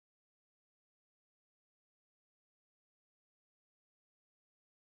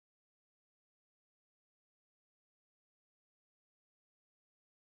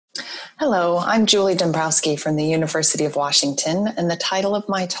Hello, I'm Julie Dombrowski from the University of Washington, and the title of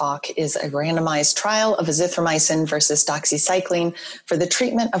my talk is A Randomized Trial of Azithromycin versus Doxycycline for the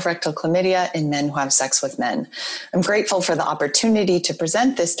Treatment of Rectal Chlamydia in Men Who Have Sex with Men. I'm grateful for the opportunity to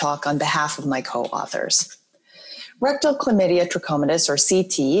present this talk on behalf of my co-authors. Rectal chlamydia trachomatis, or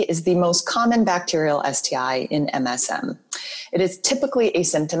CT, is the most common bacterial STI in MSM. It is typically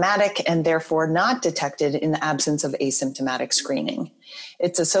asymptomatic and therefore not detected in the absence of asymptomatic screening.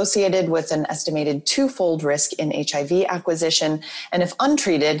 It's associated with an estimated twofold risk in HIV acquisition, and if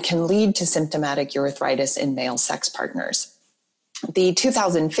untreated, can lead to symptomatic urethritis in male sex partners. The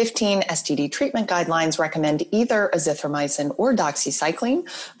 2015 STD treatment guidelines recommend either azithromycin or doxycycline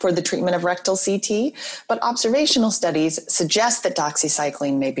for the treatment of rectal CT, but observational studies suggest that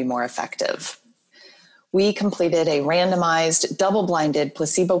doxycycline may be more effective. We completed a randomized, double-blinded,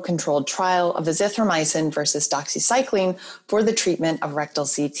 placebo-controlled trial of azithromycin versus doxycycline for the treatment of rectal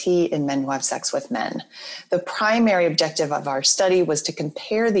CT in men who have sex with men. The primary objective of our study was to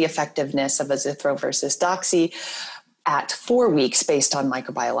compare the effectiveness of azithro versus doxy at 4 weeks based on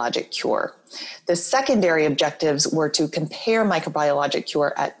microbiologic cure. The secondary objectives were to compare microbiologic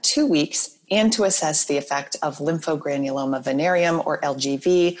cure at 2 weeks and to assess the effect of lymphogranuloma venereum, or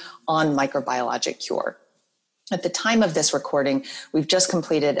LGV, on microbiologic cure. At the time of this recording, we've just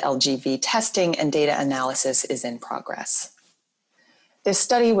completed LGV testing and data analysis is in progress. This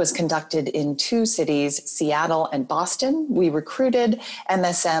study was conducted in 2 cities, Seattle and Boston. We recruited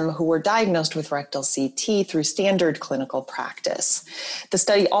MSM who were diagnosed with rectal CT through standard clinical practice. The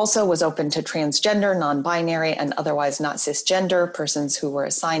study also was open to transgender, non-binary, and otherwise not cisgender persons who were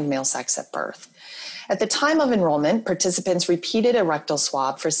assigned male sex at birth. At the time of enrollment, participants repeated a rectal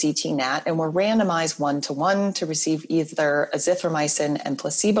swab for CT-NAT and were randomized 1-to-1 to receive either azithromycin and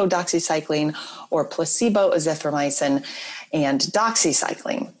placebo doxycycline or placebo azithromycin and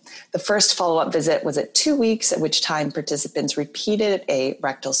doxycycline. The first follow-up visit was at 2 weeks, at which time participants repeated a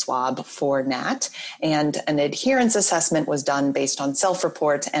rectal swab for NAT, and an adherence assessment was done based on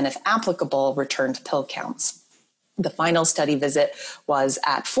self-report and, if applicable, returned pill counts. The final study visit was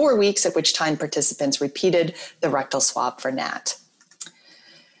at 4 weeks, at which time participants repeated the rectal swab for NAT.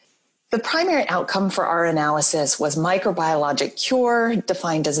 The primary outcome for our analysis was microbiologic cure,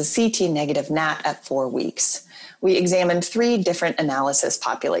 defined as a CT-negative NAT at 4 weeks. We examined 3 different analysis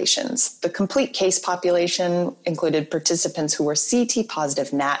populations. The complete case population included participants who were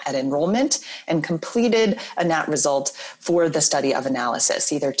CT-positive NAT at enrollment and completed a NAT result for the study of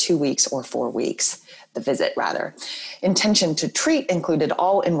analysis, either 2 weeks or 4 weeks. The visit rather. Intention to treat included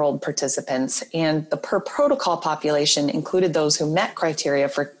all enrolled participants, and the per protocol population included those who met criteria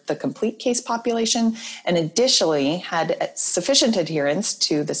for the complete case population and additionally had sufficient adherence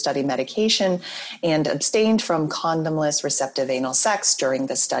to the study medication and abstained from condomless receptive anal sex during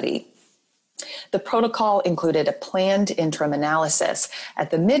the study. The protocol included a planned interim analysis at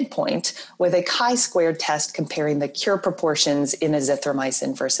the midpoint with a chi-squared test comparing the cure proportions in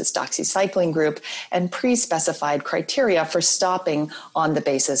azithromycin versus doxycycline group and pre-specified criteria for stopping on the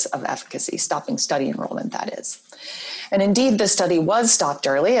basis of efficacy, stopping study enrollment, that is. And indeed, the study was stopped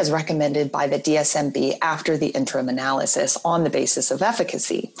early as recommended by the DSMB after the interim analysis on the basis of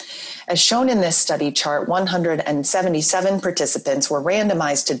efficacy. As shown in this study chart, 177 participants were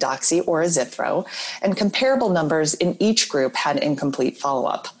randomized to doxy or azithro, and comparable numbers in each group had incomplete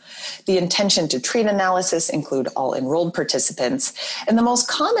follow-up. The intention to treat analysis include all enrolled participants, and the most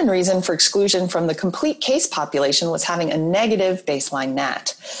common reason for exclusion from the complete case population was having a negative baseline NAT.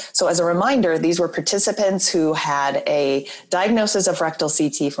 So as a reminder, these were participants who had a diagnosis of rectal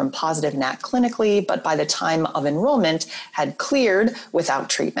CT from positive NAT clinically, but by the time of enrollment had cleared without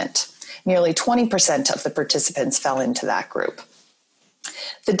treatment. Nearly 20% of the participants fell into that group.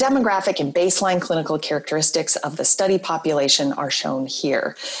 The demographic and baseline clinical characteristics of the study population are shown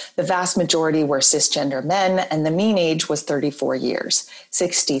here. The vast majority were cisgender men, and the mean age was 34 years.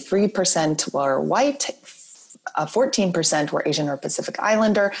 63% were white, 14% were Asian or Pacific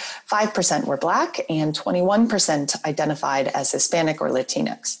Islander, 5% were Black, and 21% identified as Hispanic or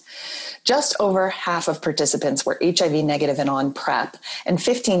Latinx. Just over half of participants were HIV negative and on PrEP, and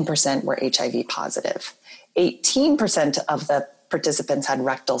 15% were HIV positive. 18% of the participants had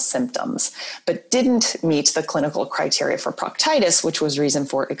rectal symptoms, but didn't meet the clinical criteria for proctitis, which was reason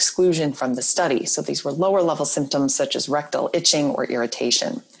for exclusion from the study. So these were lower level symptoms such as rectal itching or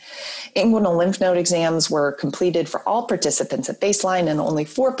irritation. Inguinal lymph node exams were completed for all participants at baseline, and only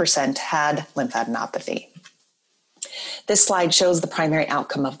 4% had lymphadenopathy. This slide shows the primary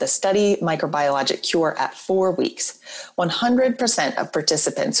outcome of the study, microbiologic cure at 4 weeks. 100% of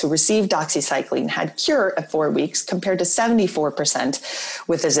participants who received doxycycline had cure at 4 weeks compared to 74%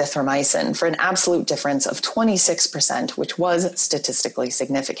 with azithromycin for an absolute difference of 26%, which was statistically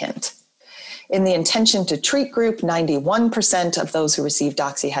significant. In the intention to treat group, 91% of those who received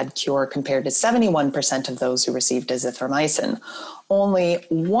doxy had cure compared to 71% of those who received azithromycin. Only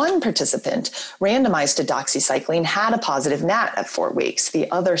one participant randomized to doxycycline had a positive NAT at 4 weeks.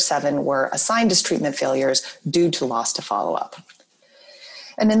 The other 7 were assigned as treatment failures due to loss to follow-up.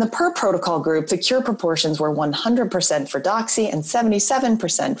 And in the per protocol group, the cure proportions were 100% for doxy and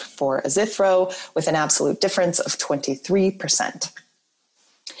 77% for azithro, with an absolute difference of 23%.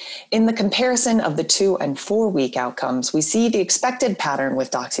 In the comparison of the 2 and 4 week outcomes, we see the expected pattern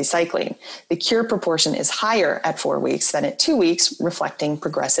with doxycycline. The cure proportion is higher at 4 weeks than at 2 weeks, reflecting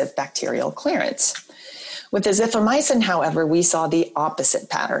progressive bacterial clearance. With azithromycin, however, we saw the opposite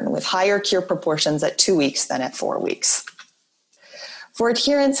pattern, with higher cure proportions at 2 weeks than at 4 weeks. For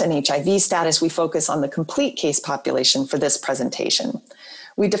adherence and HIV status, we focus on the complete case population for this presentation.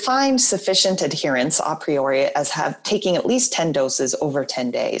 We defined sufficient adherence a priori as taking at least 10 doses over 10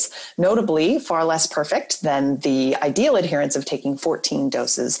 days, notably far less perfect than the ideal adherence of taking 14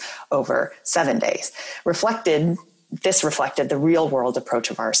 doses over 7 days. This reflected the real-world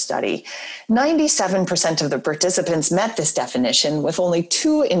approach of our study. 97% of the participants met this definition, with only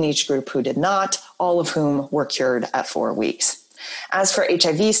 2 in each group who did not, all of whom were cured at 4 weeks. As for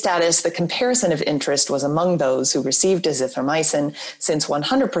HIV status, the comparison of interest was among those who received azithromycin, since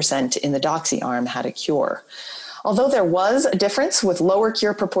 100% in the doxy arm had a cure. Although there was a difference with lower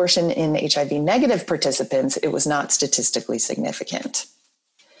cure proportion in HIV-negative participants, it was not statistically significant.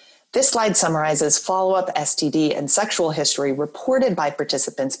 This slide summarizes follow-up STD and sexual history reported by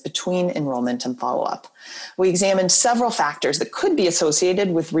participants between enrollment and follow-up. We examined several factors that could be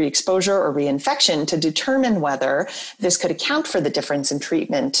associated with re-exposure or reinfection to determine whether this could account for the difference in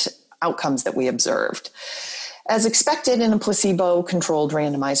treatment outcomes that we observed. As expected in a placebo-controlled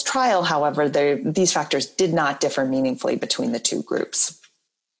randomized trial, however, these factors did not differ meaningfully between the 2 groups.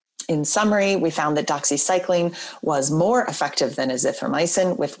 In summary, we found that doxycycline was more effective than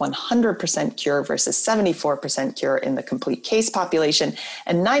azithromycin, with 100% cure versus 74% cure in the complete case population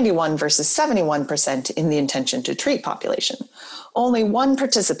and 91 versus 71% in the intention to treat population. Only 1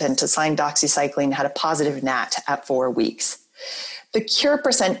 participant assigned doxycycline had a positive NAT at 4 weeks. The cure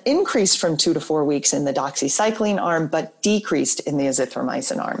percent increased from 2 to 4 weeks in the doxycycline arm, but decreased in the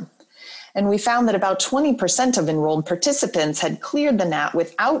azithromycin arm. And we found that about 20% of enrolled participants had cleared the NAT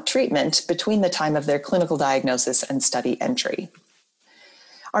without treatment between the time of their clinical diagnosis and study entry.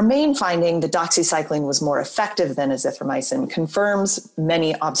 Our main finding that doxycycline was more effective than azithromycin confirms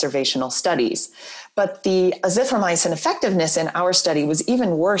many observational studies. But the azithromycin effectiveness in our study was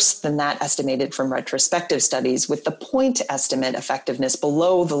even worse than that estimated from retrospective studies, with the point estimate effectiveness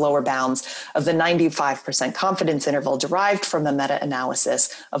below the lower bounds of the 95% confidence interval derived from a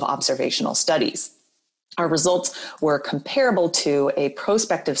meta-analysis of observational studies. Our results were comparable to a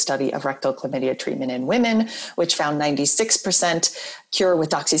prospective study of rectal chlamydia treatment in women, which found 96% cure with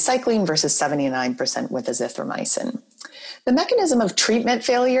doxycycline versus 79% with azithromycin. The mechanism of treatment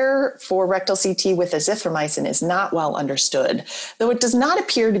failure for rectal CT with azithromycin is not well understood, though it does not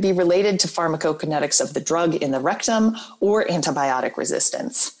appear to be related to pharmacokinetics of the drug in the rectum or antibiotic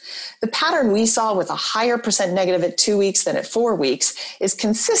resistance. The pattern we saw with a higher percent negative at 2 weeks than at 4 weeks is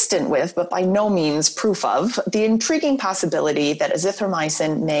consistent with, but by no means proof of, the intriguing possibility that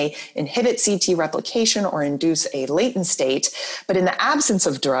azithromycin may inhibit CT replication or induce a latent state, but in the absence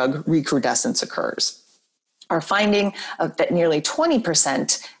of drug, recrudescence occurs. Our finding that nearly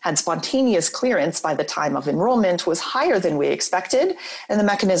 20% had spontaneous clearance by the time of enrollment was higher than we expected, and the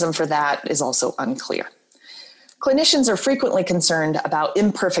mechanism for that is also unclear. Clinicians are frequently concerned about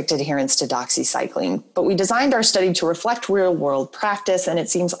imperfect adherence to doxycycline, but we designed our study to reflect real-world practice, and it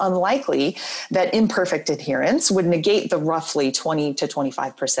seems unlikely that imperfect adherence would negate the roughly 20 to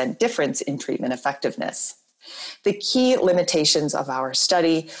 25% difference in treatment effectiveness. The key limitations of our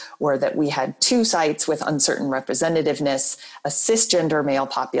study were that we had 2 sites with uncertain representativeness, a cisgender male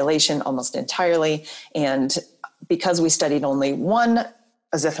population almost entirely, and because we studied only 1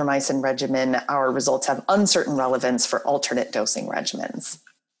 azithromycin regimen, our results have uncertain relevance for alternate dosing regimens.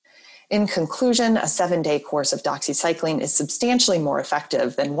 In conclusion, a 7-day course of doxycycline is substantially more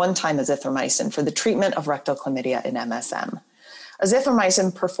effective than one-time azithromycin for the treatment of rectal chlamydia in MSM.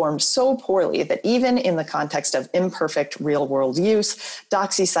 Azithromycin performed so poorly that even in the context of imperfect real-world use,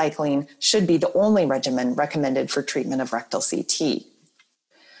 doxycycline should be the only regimen recommended for treatment of rectal CT.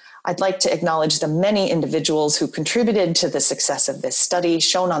 I'd like to acknowledge the many individuals who contributed to the success of this study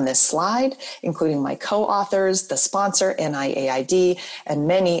shown on this slide, including my co-authors, the sponsor, NIAID, and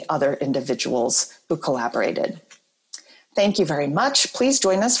many other individuals who collaborated. Thank you very much. Please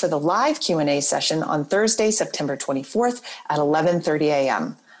join us for the live Q&A session on Thursday, September 24th at 11:30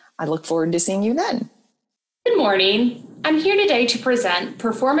 a.m. I look forward to seeing you then. Good morning. I'm here today to present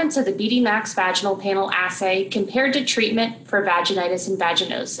performance of the BD Max vaginal panel assay compared to treatment for vaginitis and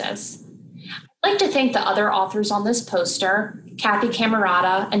vaginosis. I'd like to thank the other authors on this poster, Kathy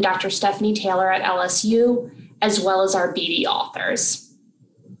Camerata and Dr. Stephanie Taylor at LSU, as well as our BD authors.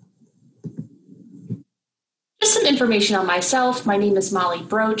 Just some information on myself. My name is Molly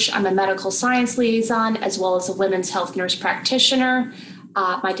Broach. I'm a medical science liaison as well as a women's health nurse practitioner.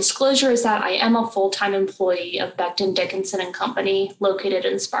 My disclosure is that I am a full-time employee of Becton Dickinson and Company located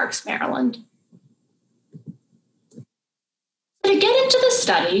in Sparks, Maryland. To get into the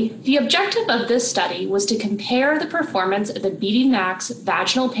study, the objective of this study was to compare the performance of the BD Max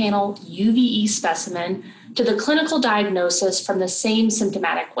vaginal panel UVE specimen to the clinical diagnosis from the same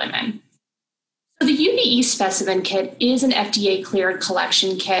symptomatic women. So the UVE specimen kit is an FDA-cleared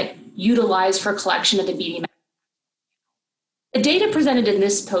collection kit utilized for collection of the BD Max. The data presented in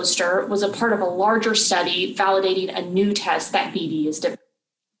this poster was a part of a larger study validating a new test that BD is developing.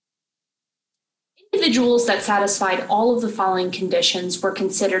 Individuals that satisfied all of the following conditions were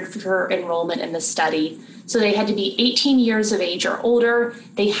considered for enrollment in the study. So they had to be 18 years of age or older,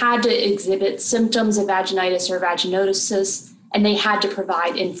 they had to exhibit symptoms of vaginitis or vaginosis, and they had to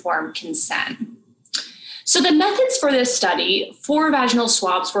provide informed consent. So the methods for this study, 4 vaginal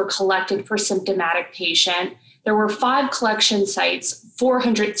swabs were collected per symptomatic patient. There were 5 collection sites,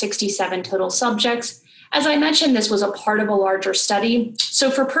 467 total subjects. As I mentioned, this was a part of a larger study. So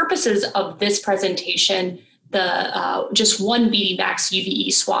for purposes of this presentation, just one BD Max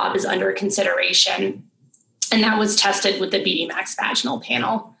UVE swab is under consideration, and that was tested with the BD Max vaginal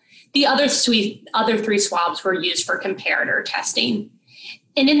panel. The other 3 swabs were used for comparator testing.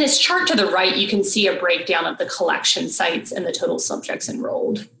 And in this chart to the right, you can see a breakdown of the collection sites and the total subjects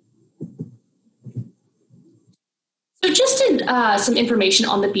enrolled. So just some information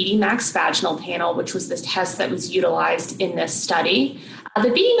on the BD Max vaginal panel, which was the test that was utilized in this study. The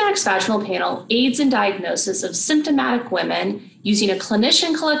BD Max vaginal panel aids in diagnosis of symptomatic women using a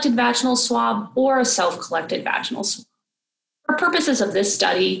clinician-collected vaginal swab or a self-collected vaginal swab. For purposes of this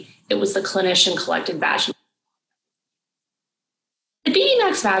study, it was the clinician-collected vaginal. The BD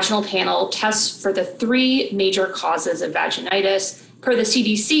Max vaginal panel tests for the 3 major causes of vaginitis. Per the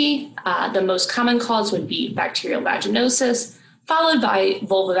CDC, the most common cause would be bacterial vaginosis, followed by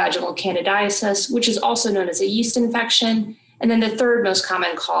vulvovaginal candidiasis, which is also known as a yeast infection. And then the 3rd most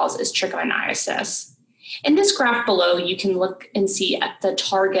common cause is trichomoniasis. In this graph below, you can look and see at the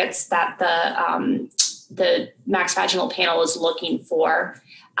targets that the Max vaginal panel is looking for.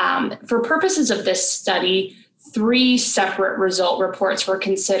 For purposes of this study, 3 separate result reports were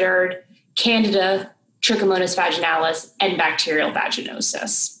considered: Candida, Trichomonas vaginalis, and bacterial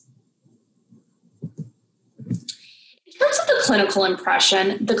vaginosis. In terms of the clinical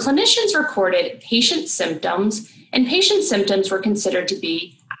impression, the clinicians recorded patient symptoms, and patient symptoms were considered to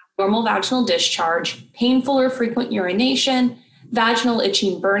be abnormal vaginal discharge, painful or frequent urination, vaginal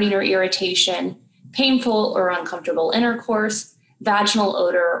itching, burning, or irritation, painful or uncomfortable intercourse, vaginal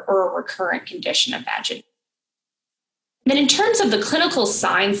odor, or a recurrent condition of vaginitis. Then in terms of the clinical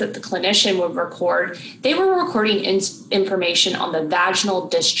signs that the clinician would record, they were recording information on the vaginal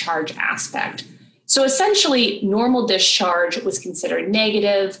discharge aspect. So essentially, normal discharge was considered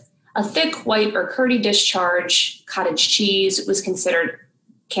negative. A thick, white, or curdy discharge, cottage cheese, was considered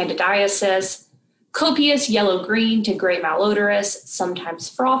candidiasis. Copious yellow-green to gray malodorous, sometimes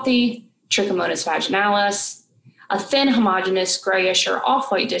frothy, Trichomonas vaginalis. A thin, homogeneous, grayish, or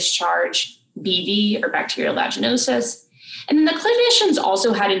off-white discharge, BV, or bacterial vaginosis. And the clinicians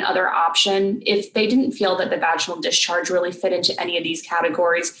also had another option. If they didn't feel that the vaginal discharge really fit into any of these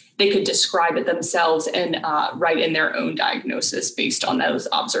categories, they could describe it themselves and write in their own diagnosis based on those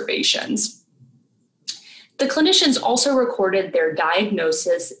observations. The clinicians also recorded their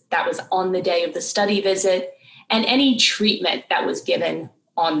diagnosis that was on the day of the study visit and any treatment that was given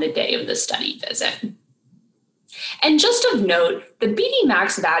on the day of the study visit. And just of note, the BD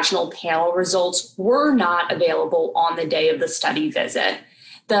Max vaginal panel results were not available on the day of the study visit.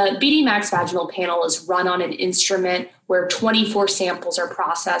 The BD Max vaginal panel is run on an instrument where 24 samples are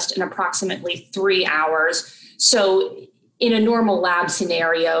processed in approximately 3 hours. So in a normal lab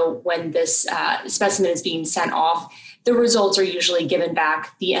scenario, when this specimen is being sent off, the results are usually given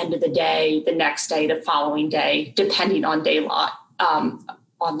back the end of the day, the next day, the following day, depending on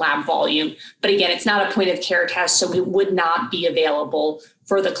on lab volume. But again, it's not a point of care test, so it would not be available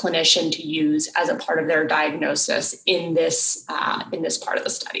for the clinician to use as a part of their diagnosis in this part of the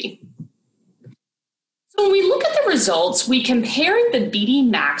study. So when we look at the results, we compared the BD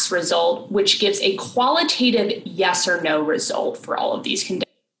Max result, which gives a qualitative yes or no result for all of these conditions.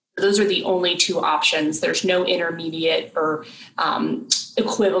 Those are the only two options. There's no intermediate or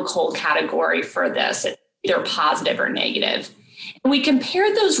equivocal category for this. It's either positive or negative. And we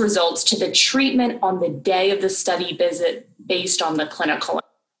compared those results to the treatment on the day of the study visit based on the clinical.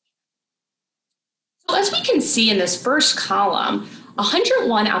 So as we can see in this first column,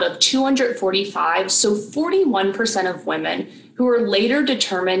 101 out of 245, so 41% of women who were later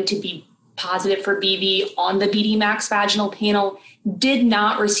determined to be positive for BV on the BD Max vaginal panel did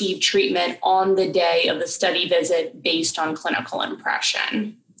not receive treatment on the day of the study visit based on clinical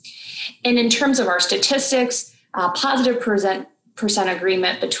impression. And in terms of our statistics, positive percent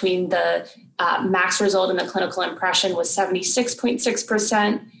agreement between the Max result and the clinical impression was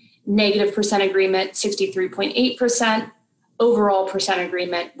 76.6%, negative percent agreement 63.8%, overall percent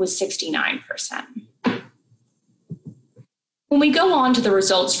agreement was 69%. When we go on to the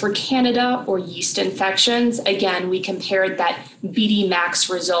results for Candida or yeast infections, again, we compared that BD Max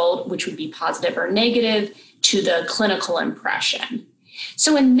result, which would be positive or negative, to the clinical impression.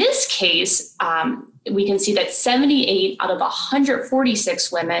 So in this case, we can see that 78 out of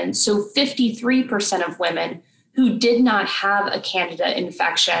 146 women, so 53% of women who did not have a Candida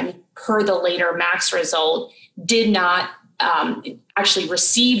infection per the later Max result, did not actually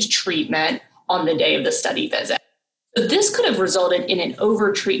receive treatment on the day of the study visit. So this could have resulted in an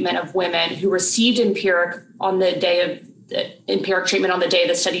overtreatment of women who received empiric treatment on the day of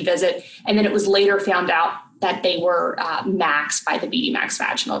the study visit, and then it was later found out that they were max by the BD Max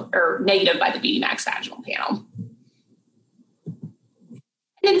vaginal, or negative by the BD Max vaginal panel. And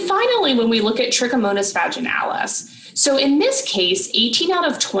then finally, when we look at Trichomonas vaginalis, so in this case, 18 out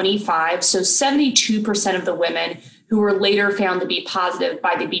of 25, so 72% of the women who were later found to be positive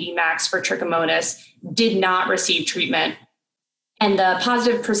by the BD Max for Trichomonas did not receive treatment. And the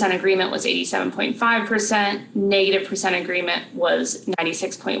positive percent agreement was 87.5%, negative percent agreement was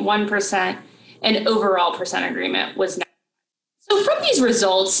 96.1%, and overall percent agreement was 9%. So from these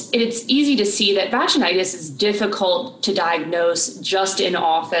results, it's easy to see that vaginitis is difficult to diagnose just in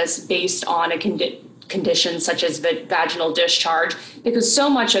office based on a condition such as vaginal discharge, because so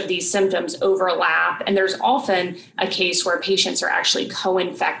much of these symptoms overlap, and there's often a case where patients are actually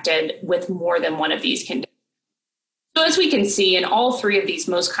co-infected with more than one of these conditions. So as we can see, in all three of these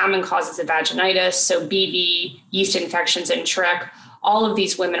most common causes of vaginitis, so BV, yeast infections, and trich, all of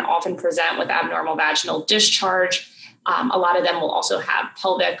these women often present with abnormal vaginal discharge. A lot of them will also have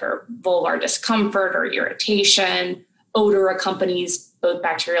pelvic or vulvar discomfort or irritation. Odor accompanies both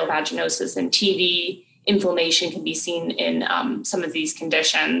bacterial vaginosis and TB. Inflammation can be seen in some of these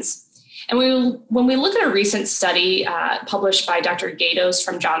conditions. And when we look at a recent study published by Dr. Gatos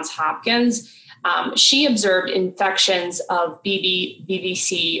from Johns Hopkins, she observed infections of BV,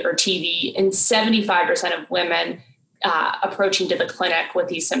 VVC, or TB in 75% of women approaching to the clinic with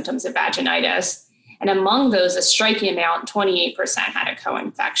these symptoms of vaginitis. And among those, a striking amount, 28%, had a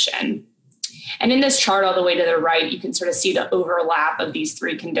co-infection. And in this chart all the way to the right, you can sort of see the overlap of these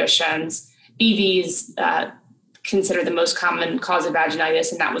three conditions. BV is considered the most common cause of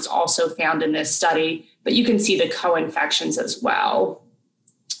vaginitis, and that was also found in this study, but you can see the co-infections as well.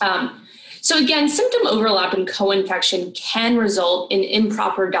 So again, symptom overlap and co-infection can result in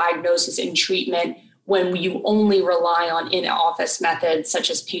improper diagnosis and treatment when you only rely on in-office methods such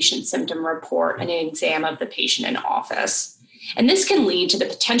as patient symptom report and an exam of the patient in office. And this can lead to the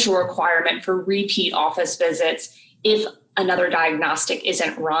potential requirement for repeat office visits if another diagnostic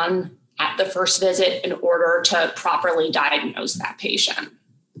isn't run at the first visit in order to properly diagnose that patient.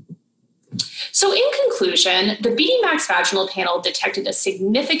 So in conclusion, the BD Max vaginal panel detected a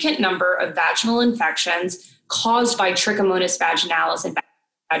significant number of vaginal infections caused by Trichomonas vaginalis and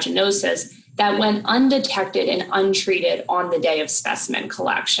vaginosis that went undetected and untreated on the day of specimen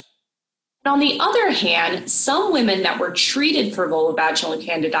collection. And on the other hand, some women that were treated for vulvovaginal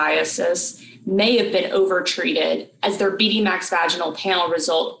candidiasis may have been overtreated, as their BD Max vaginal panel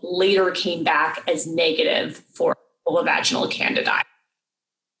result later came back as negative for vulvovaginal candidiasis.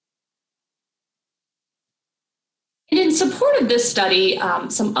 And in support of this study,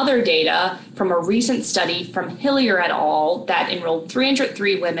 some other data from a recent study from Hillier et al. That enrolled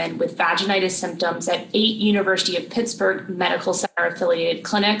 303 women with vaginitis symptoms at 8 University of Pittsburgh Medical Center affiliated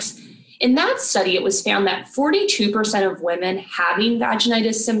clinics. In that study, it was found that 42% of women having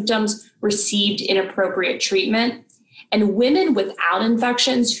vaginitis symptoms received inappropriate treatment, And women without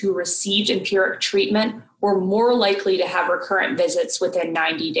infections who received empiric treatment were more likely to have recurrent visits within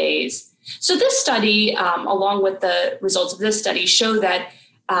 90 days. So this study, along with the results of this study, show that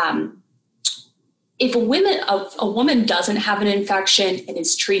if a woman doesn't have an infection and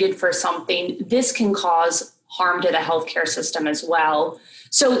is treated for something, this can cause harm to the healthcare system as well.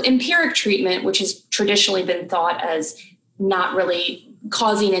 So empiric treatment, which has traditionally been thought as not really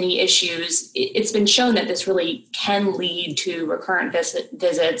causing any issues, it's been shown that this really can lead to recurrent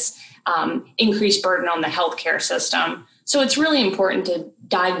visits, increased burden on the healthcare system. So it's really important to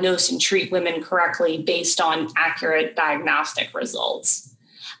diagnose and treat women correctly based on accurate diagnostic results.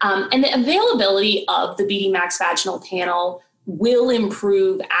 And the availability of the BD Max vaginal panel will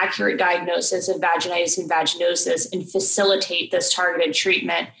improve accurate diagnosis of vaginitis and vaginosis and facilitate this targeted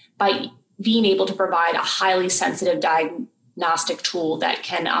treatment by being able to provide a highly sensitive diagnostic tool that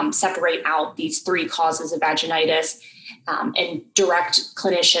can separate out these three causes of vaginitis and direct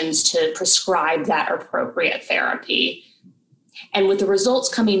clinicians to prescribe that appropriate therapy. And with the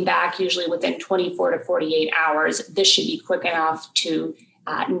results coming back usually within 24 to 48 hours, this should be quick enough to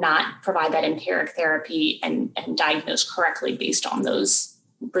not provide that empiric therapy and diagnose correctly based on those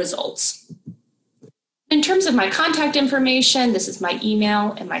results. In terms of my contact information, this is my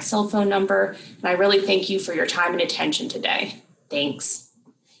email and my cell phone number, and I really thank you for your time and attention today. Thanks.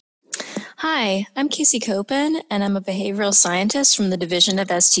 Hi, I'm Casey Copen, and I'm a behavioral scientist from the Division of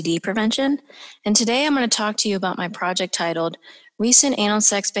STD Prevention. And today I'm going to talk to you about my project titled Recent Anal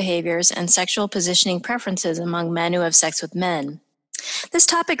Sex Behaviors and Sexual Positioning Preferences Among Men Who Have Sex with Men. This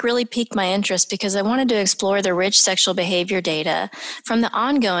topic really piqued my interest because I wanted to explore the rich sexual behavior data from the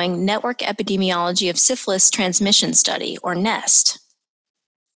ongoing Network Epidemiology of Syphilis Transmission Study, or NEST.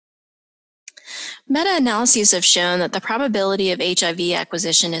 Meta-analyses have shown that the probability of HIV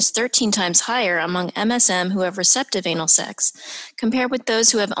acquisition is 13 times higher among MSM who have receptive anal sex compared with those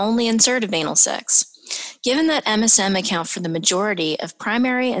who have only insertive anal sex. Given that MSM account for the majority of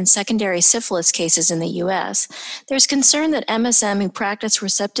primary and secondary syphilis cases in the U.S., there's concern that MSM who practice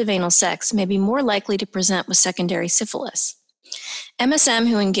receptive anal sex may be more likely to present with secondary syphilis. MSM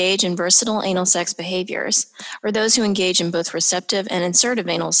who engage in versatile anal sex behaviors, or those who engage in both receptive and insertive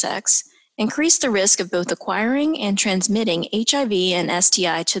anal sex, increase the risk of both acquiring and transmitting HIV and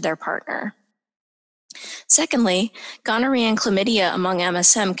STI to their partner. Secondly, gonorrhea and chlamydia among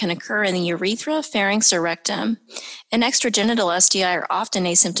MSM can occur in the urethra, pharynx, or rectum, and extragenital STI are often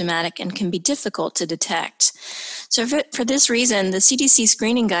asymptomatic and can be difficult to detect. So for this reason, the CDC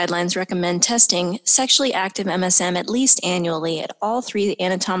screening guidelines recommend testing sexually active MSM at least annually at all three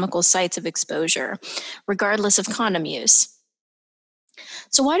anatomical sites of exposure, regardless of condom use.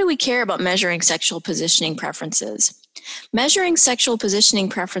 So why do we care about measuring sexual positioning preferences? Measuring sexual positioning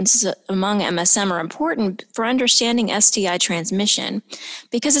preferences among MSM are important for understanding STI transmission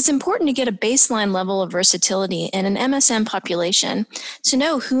because it's important to get a baseline level of versatility in an MSM population to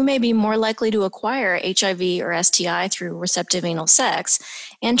know who may be more likely to acquire HIV or STI through receptive anal sex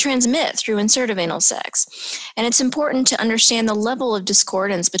and transmit through insertive anal sex. And it's important to understand the level of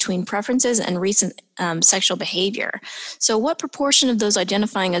discordance between preferences and recent sexual behavior. So what proportion of those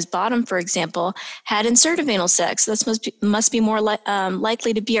identifying as bottom, for example, had insertive anal sex? This must be more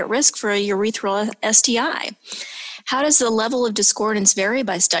likely to be at risk for a urethral STI. How does the level of discordance vary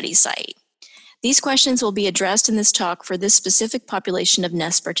by study site? These questions will be addressed in this talk for this specific population of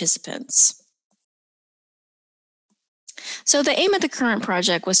NEST participants. So the aim of the current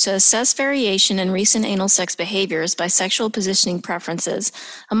project was to assess variation in recent anal sex behaviors by sexual positioning preferences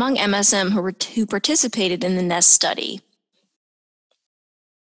among MSM who participated in the NEST study.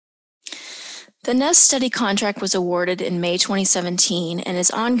 The NEST study contract was awarded in May 2017 and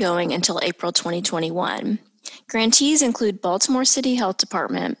is ongoing until April 2021. Grantees include Baltimore City Health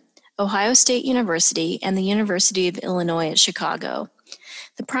Department, Ohio State University, and the University of Illinois at Chicago.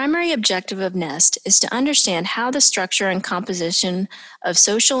 The primary objective of NEST is to understand how the structure and composition of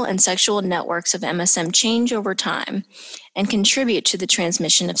social and sexual networks of MSM change over time and contribute to the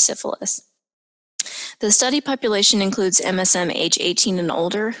transmission of syphilis. The study population includes MSM age 18 and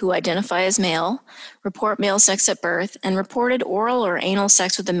older who identify as male, report male sex at birth, and reported oral or anal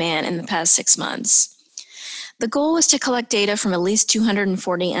sex with a man in the past 6 months. The goal was to collect data from at least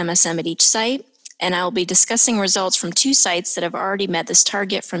 240 MSM at each site, and I will be discussing results from 2 sites that have already met this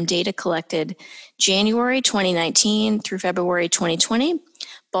target from data collected January 2019 through February 2020,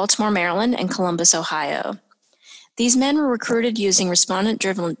 Baltimore, Maryland, and Columbus, Ohio. These men were recruited using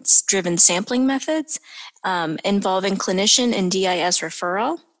respondent-driven sampling methods involving clinician and DIS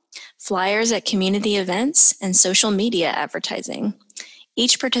referral, flyers at community events, and social media advertising.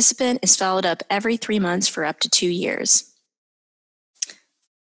 Each participant is followed up every 3 months for up to 2 years.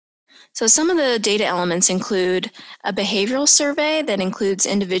 So some of the data elements include a behavioral survey that includes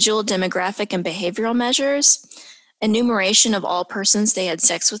individual demographic and behavioral measures, enumeration of all persons they had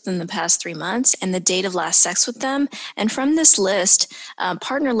sex with in the past 3 months, and the date of last sex with them. And from this list,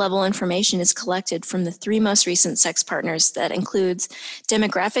 partner level information is collected from the 3 most recent sex partners that includes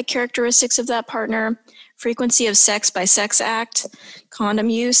demographic characteristics of that partner, frequency of sex by sex act, condom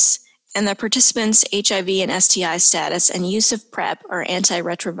use, and the participant's HIV and STI status and use of PrEP or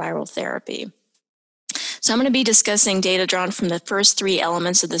antiretroviral therapy. So I'm going to be discussing data drawn from the first 3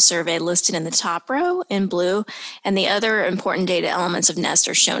 elements of the survey listed in the top row in blue, and the other important data elements of NEST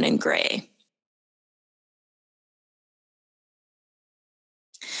are shown in gray.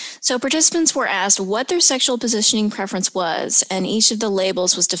 So participants were asked what their sexual positioning preference was, and each of the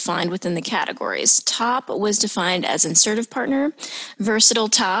labels was defined within the categories. Top was defined as insertive partner, versatile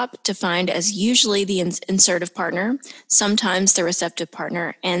top defined as usually the insertive partner, sometimes the receptive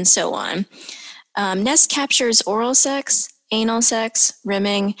partner, and so on. NEST captures oral sex, anal sex,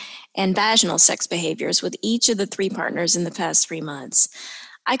 rimming, and vaginal sex behaviors with each of the 3 partners in the past 3 months.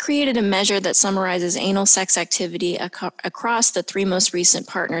 I created a measure that summarizes anal sex activity across the 3 most recent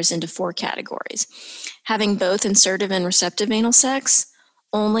partners into 4 categories: having both insertive and receptive anal sex,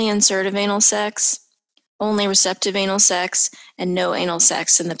 only insertive anal sex, only receptive anal sex, and no anal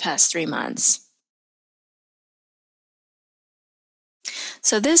sex in the past 3 months.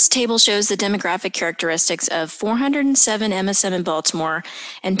 So this table shows the demographic characteristics of 407 MSM in Baltimore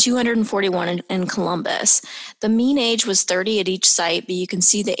and 241 in Columbus. The mean age was 30 at each site, but you can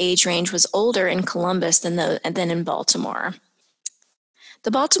see the age range was older in Columbus than in Baltimore.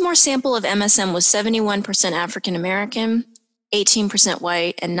 The Baltimore sample of MSM was 71% African American, 18%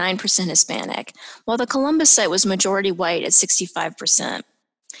 white, and 9% Hispanic, while the Columbus site was majority white at 65%.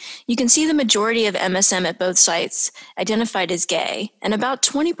 You can see the majority of MSM at both sites identified as gay, and about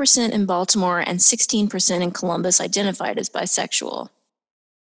 20% in Baltimore and 16% in Columbus identified as bisexual.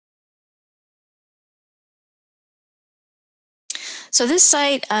 So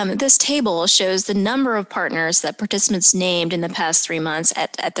this table shows the number of partners that participants named in the past 3 months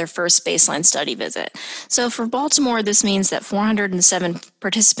at their first baseline study visit. So for Baltimore, this means that 407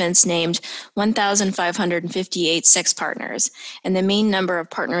 participants named 1,558 sex partners, and the mean number of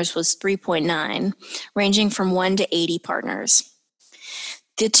partners was 3.9, ranging from 1 to 80 partners.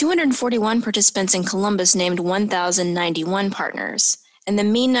 The 241 participants in Columbus named 1,091 partners, and the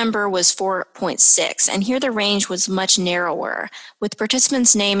mean number was 4.6, and here the range was much narrower, with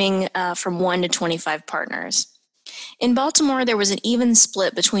participants naming from 1 to 25 partners. In Baltimore, there was an even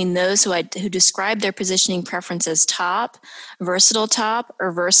split between those who described their positioning preference as top, or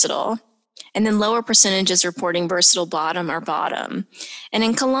versatile, and then lower percentages reporting versatile bottom or bottom. And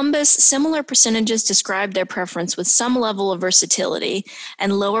in Columbus, similar percentages described their preference with some level of versatility,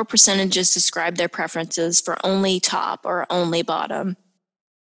 and lower percentages described their preferences for only top or only bottom.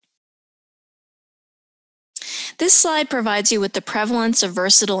 This slide provides you with the prevalence of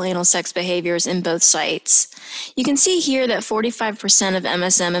versatile anal sex behaviors in both sites. You can see here that 45% of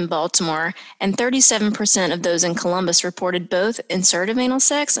MSM in Baltimore and 37% of those in Columbus reported both insertive anal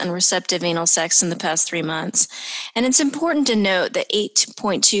sex and receptive anal sex in the past 3 months. And it's important to note that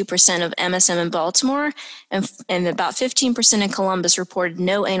 8.2% of MSM in Baltimore and about 15% in Columbus reported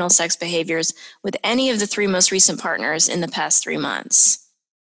no anal sex behaviors with any of the 3 most recent partners in the past 3 months.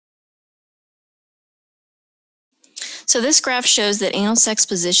 So this graph shows that anal sex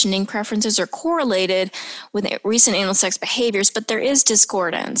positioning preferences are correlated with recent anal sex behaviors, but there is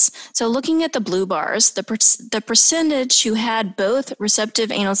discordance. So looking at the blue bars, the percentage who had both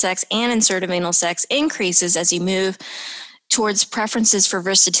receptive anal sex and insertive anal sex increases as you move towards preferences for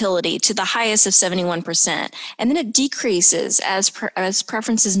versatility to the highest of 71%. And then it decreases as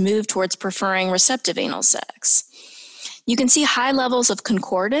preferences move towards preferring receptive anal sex. You can see high levels of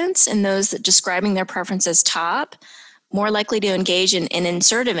concordance in those that describing their preference as top, more likely to engage in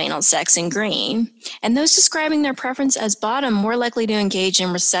insertive anal sex in green, and those describing their preference as bottom more likely to engage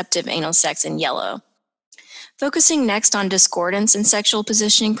in receptive anal sex in yellow. Focusing next on discordance in sexual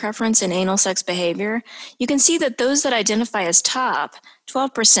positioning preference and anal sex behavior, you can see that those that identify as top,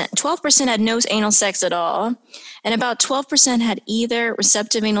 12% had no anal sex at all, and about 12% had either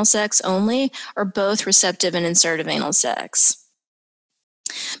receptive anal sex only or both receptive and insertive anal sex.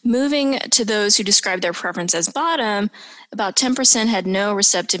 Moving to those who described their preference as bottom, about 10% had no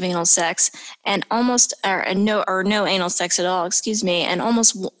receptive anal sex and no anal sex at all, and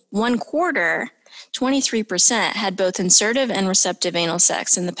almost 1/4, 23%, had both insertive and receptive anal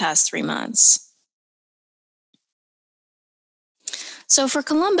sex in the past 3 months. So for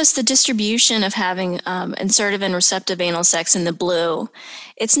Columbus, the distribution of having insertive and receptive anal sex in the blue,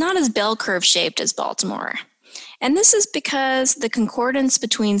 it's not as bell curve shaped as Baltimore. And this is because the concordance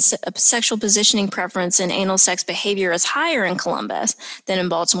between sexual positioning preference and anal sex behavior is higher in Columbus than in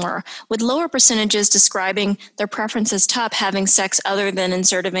Baltimore, with lower percentages describing their preference as top having sex other than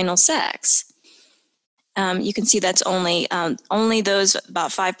insertive anal sex. You can see that's only those,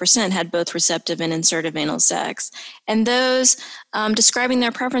 about 5%, had both receptive and insertive anal sex. And those describing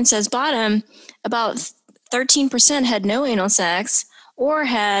their preference as bottom, about 13% had no anal sex, or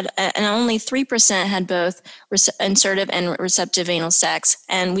and only 3% had both insertive and receptive anal sex.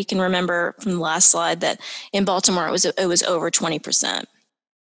 And we can remember from the last slide that in Baltimore it was over 20%.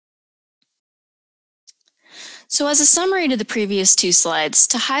 So as a summary to the previous two slides,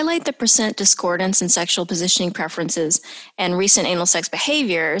 to highlight the percent discordance in sexual positioning preferences and recent anal sex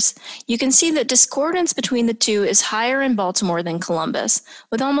behaviors, you can see that discordance between the two is higher in Baltimore than Columbus,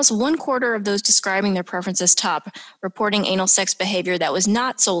 with almost 1/4 of those describing their preference as top reporting anal sex behavior that was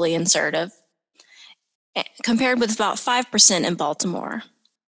not solely insertive, compared with about 5% in Baltimore.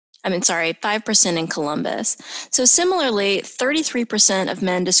 5% in Columbus. So similarly, 33% of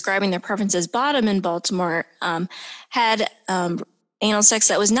men describing their preference as bottom in Baltimore had anal sex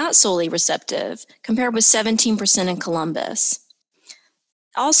that was not solely receptive, compared with 17% in Columbus.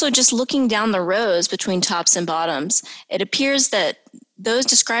 Also, just looking down the rows between tops and bottoms, it appears that those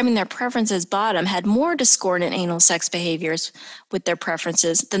describing their preference as bottom had more discordant anal sex behaviors with their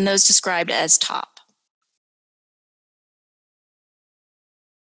preferences than those described as top.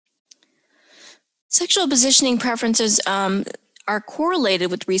 Sexual positioning preferences are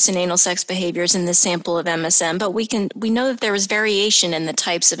correlated with recent anal sex behaviors in this sample of MSM, but we know that there was variation in the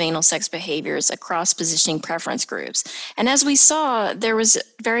types of anal sex behaviors across positioning preference groups. And as we saw, there was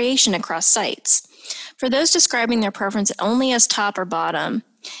variation across sites. For those describing their preference only as top or bottom,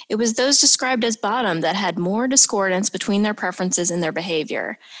 it was those described as bottom that had more discordance between their preferences and their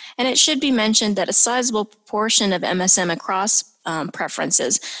behavior. And it should be mentioned that a sizable proportion of MSM across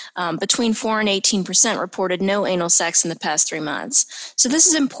preferences, between 4 and 18%, reported no anal sex in the past 3 months. So this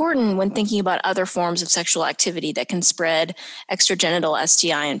is important when thinking about other forms of sexual activity that can spread extragenital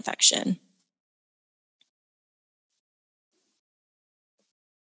STI infection.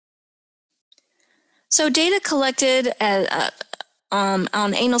 So data collected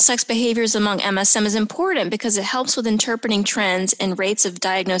on anal sex behaviors among MSM is important because it helps with interpreting trends and rates of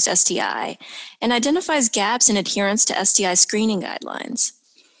diagnosed STI and identifies gaps in adherence to STI screening guidelines.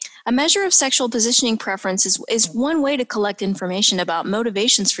 A measure of sexual positioning preference is one way to collect information about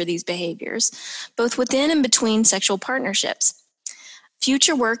motivations for these behaviors, both within and between sexual partnerships.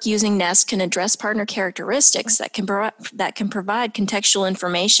 Future work using NEST can address partner characteristics that can provide contextual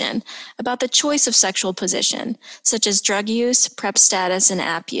information about the choice of sexual position, such as drug use, PrEP status, and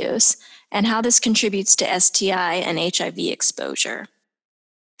app use, and how this contributes to STI and HIV exposure.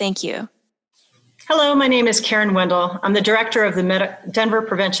 Thank you. Hello, my name is Karen Wendell. I'm the director of the Denver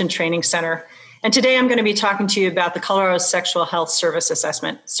Prevention Training Center, and today I'm going to be talking to you about the Colorado Sexual Health Service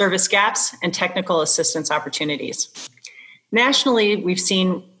Assessment, service gaps, and technical assistance opportunities. Nationally, we've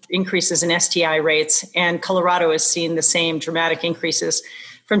seen increases in STI rates, and Colorado has seen the same dramatic increases.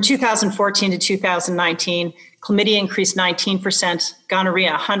 From 2014 to 2019, chlamydia increased 19%,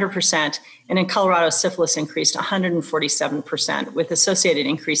 gonorrhea 100%, and in Colorado, syphilis increased 147%, with associated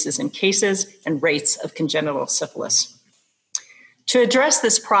increases in cases and rates of congenital syphilis. To address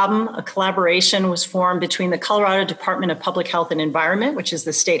this problem, a collaboration was formed between the Colorado Department of Public Health and Environment, which is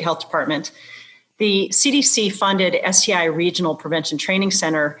the state health department, the CDC-funded STI Regional Prevention Training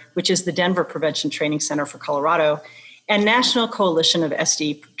Center, which is the Denver Prevention Training Center for Colorado, and National Coalition of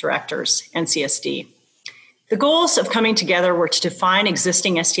SD Directors, NCSD. The goals of coming together were to define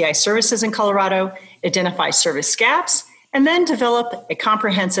existing STI services in Colorado, identify service gaps, and then develop a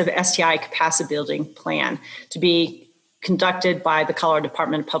comprehensive STI capacity building plan to be conducted by the Colorado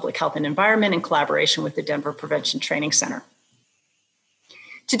Department of Public Health and Environment in collaboration with the Denver Prevention Training Center.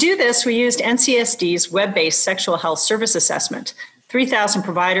 To do this, we used NCSD's web-based sexual health service assessment. 3,000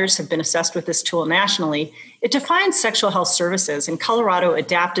 providers have been assessed with this tool nationally. It defines sexual health services, and Colorado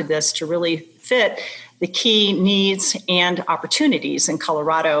adapted this to really fit the key needs and opportunities in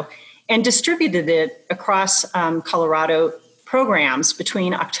Colorado and distributed it across Colorado programs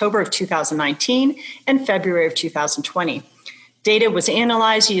between October of 2019 and February of 2020. Data was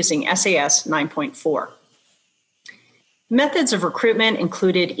analyzed using SAS 9.4. Methods of recruitment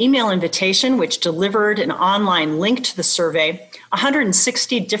included email invitation, which delivered an online link to the survey,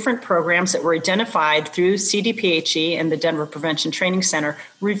 160 different programs that were identified through CDPHE and the Denver Prevention Training Center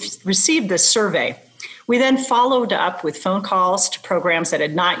received this survey. We then followed up with phone calls to programs that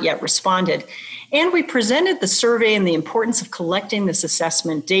had not yet responded, and we presented the survey and the importance of collecting this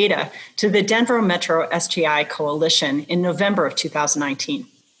assessment data to the Denver Metro STI Coalition in November of 2019.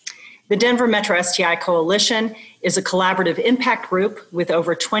 The Denver Metro STI Coalition is a collaborative impact group with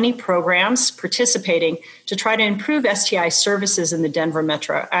over 20 programs participating to try to improve STI services in the Denver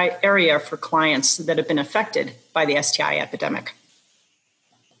metro area for clients that have been affected by the STI epidemic.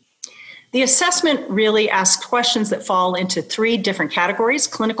 The assessment really asks questions that fall into three different categories: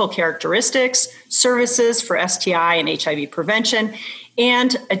 clinical characteristics, services for STI and HIV prevention,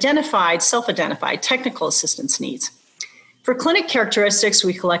 and self-identified technical assistance needs. For clinic characteristics,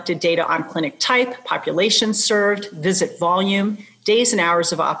 we collected data on clinic type, population served, visit volume, days and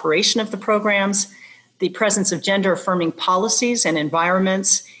hours of operation of the programs, the presence of gender-affirming policies and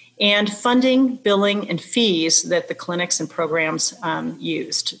environments, and funding, billing, and fees that the clinics and programs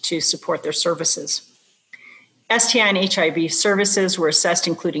used to support their services. STI and HIV services were assessed,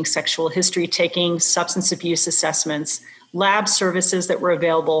 including sexual history taking, substance abuse assessments, lab services that were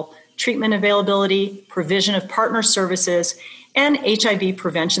available, treatment availability, provision of partner services, and HIV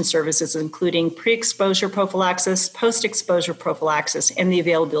prevention services, including pre-exposure prophylaxis, post-exposure prophylaxis, and the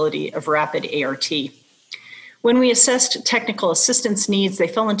availability of rapid ART. When we assessed technical assistance needs, they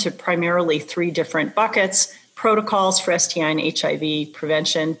fell into primarily three different buckets: protocols for STI and HIV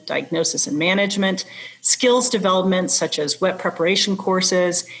prevention, diagnosis and management, skills development such as wet preparation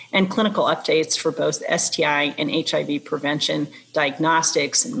courses, and clinical updates for both STI and HIV prevention,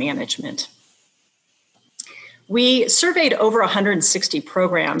 diagnostics, and management. We surveyed over 160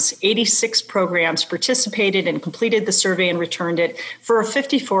 programs. 86 programs participated and completed the survey and returned it for a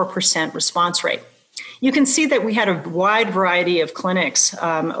 54% response rate. You can see that we had a wide variety of clinics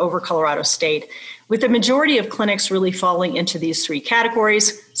over Colorado State, with the majority of clinics really falling into these three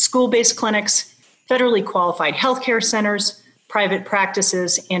categories: school-based clinics, federally qualified healthcare centers, private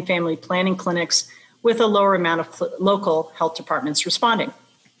practices, and family planning clinics, with a lower amount of local health departments responding.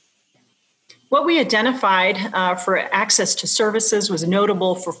 What we identified for access to services was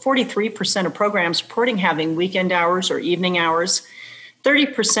notable for 43% of programs reporting having weekend hours or evening hours.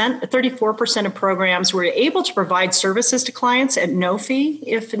 34% of programs were able to provide services to clients at no fee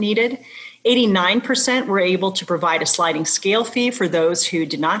if needed. 89% were able to provide a sliding scale fee for those who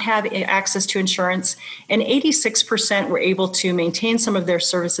did not have access to insurance, and 86% were able to maintain some of their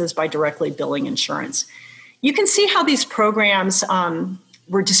services by directly billing insurance. You can see how these programs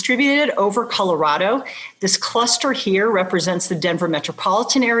were distributed over Colorado. This cluster here represents the Denver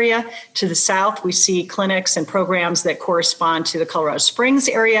metropolitan area. To the south, we see clinics and programs that correspond to the Colorado Springs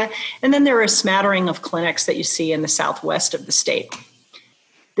area. And then there are a smattering of clinics that you see in the southwest of the state.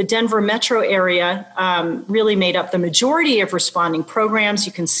 The Denver metro area really made up the majority of responding programs.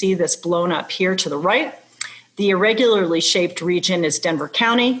 You can see this blown up here to the right. The irregularly shaped region is Denver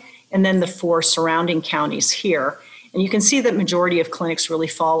County, and then the four surrounding counties here. And you can see that majority of clinics really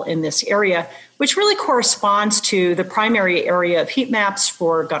fall in this area, which really corresponds to the primary area of heat maps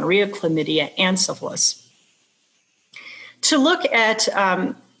for gonorrhea, chlamydia, and syphilis. To look at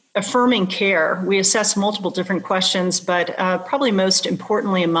affirming care, we assessed multiple different questions, but probably most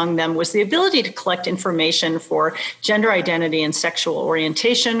importantly among them was the ability to collect information for gender identity and sexual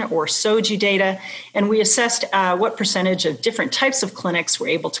orientation, or SOGI data, and we assessed what percentage of different types of clinics were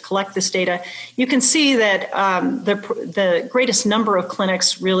able to collect this data. You can see that the greatest number of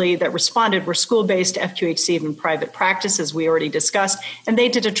clinics really that responded were school-based, FQHC, and private practice, as we already discussed, and they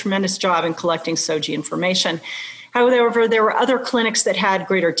did a tremendous job in collecting SOGI information. However, there were other clinics that had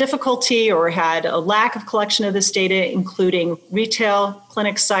greater difficulty or had a lack of collection of this data, including retail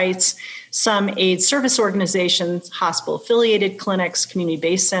clinic sites, some AIDS service organizations, hospital-affiliated clinics,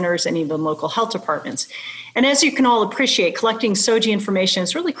 community-based centers, and even local health departments. And as you can all appreciate, collecting SOGI information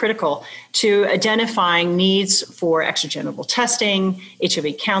is really critical to identifying needs for extragenital testing,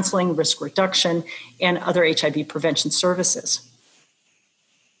 HIV counseling, risk reduction, and other HIV prevention services.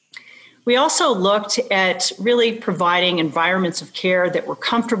 We also looked at really providing environments of care that were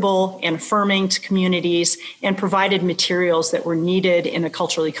comfortable and affirming to communities, and provided materials that were needed in a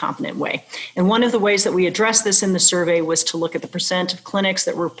culturally competent way. And one of the ways that we addressed this in the survey was to look at the percent of clinics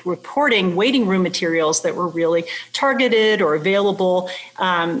that were reporting waiting room materials that were really targeted or available,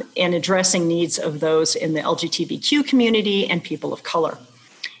 and addressing needs of those in the LGBTQ community and people of color.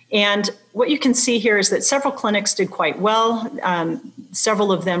 And what you can see here is that several clinics did quite well.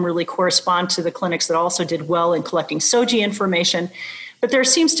 Several of them really correspond to the clinics that also did well in collecting SOGI information. But there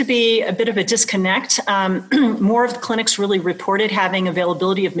seems to be a bit of a disconnect. More of the clinics really reported having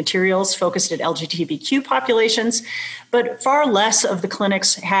availability of materials focused at LGBTQ populations, but far less of the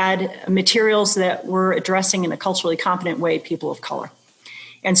clinics had materials that were addressing in a culturally competent way people of color.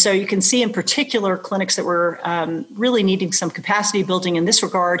 And so you can see in particular clinics that were really needing some capacity building in this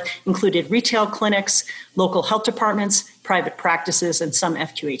regard included retail clinics, local health departments, private practices, and some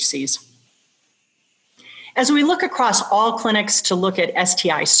FQHCs. As we look across all clinics to look at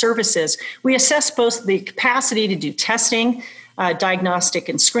STI services, we assess both the capacity to do testing, diagnostic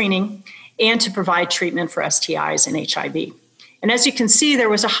and screening, and to provide treatment for STIs and HIV. And as you can see, there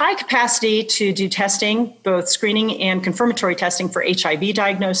was a high capacity to do testing, both screening and confirmatory testing for HIV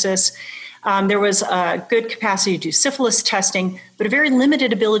diagnosis. There was a good capacity to do syphilis testing, but a very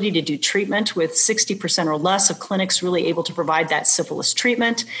limited ability to do treatment, with 60% or less of clinics really able to provide that syphilis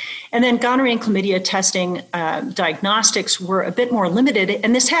treatment. And then gonorrhea and chlamydia testing diagnostics were a bit more limited,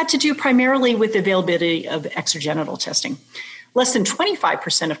 and this had to do primarily with the availability of extragenital testing. Less than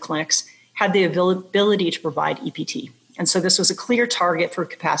 25% of clinics had the ability to provide EPT. And so this was a clear target for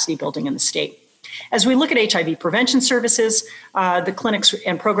capacity building in the state. As we look at HIV prevention services, the clinics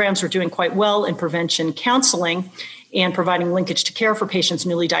and programs were doing quite well in prevention counseling and providing linkage to care for patients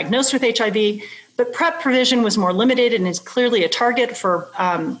newly diagnosed with HIV, but PrEP provision was more limited and is clearly a target for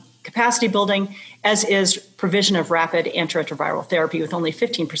capacity building, as is provision of rapid antiretroviral therapy, with only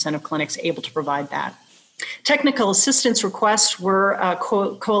 15% of clinics able to provide that. Technical assistance requests were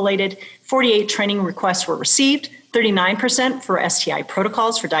collated. 48 training requests were received, 39% for STI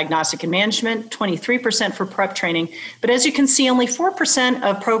protocols for diagnostic and management, 23% for PrEP training. But as you can see, only 4%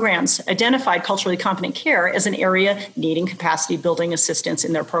 of programs identified culturally competent care as an area needing capacity building assistance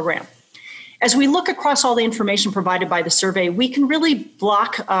in their program. As we look across all the information provided by the survey, we can really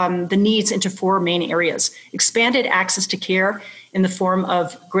block the needs into four main areas: expanded access to care in the form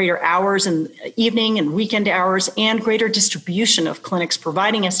of greater hours and evening and weekend hours, and greater distribution of clinics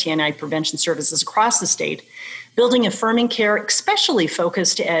providing STI prevention services across the state; building affirming care, especially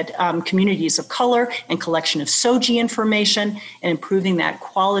focused at communities of color, and collection of SOGI information, and improving that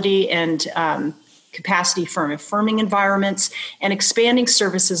quality and capacity for affirming environments, and expanding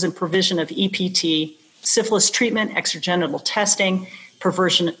services and provision of EPT, syphilis treatment, extragenital testing,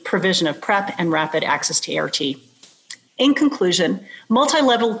 provision of PrEP, and rapid access to ART. In conclusion,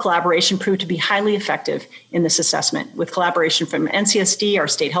 multi-level collaboration proved to be highly effective in this assessment, with collaboration from NCSD, our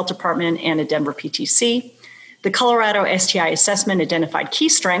state health department, and a Denver PTC. The Colorado STI assessment identified key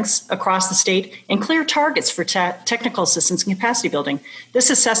strengths across the state and clear targets for technical assistance and capacity building. This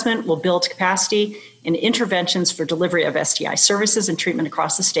assessment will build capacity and interventions for delivery of STI services and treatment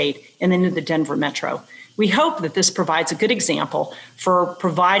across the state and into the Denver metro. We hope that this provides a good example for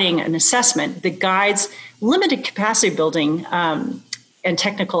providing an assessment that guides limited capacity building and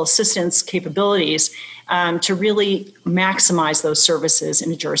technical assistance capabilities to really maximize those services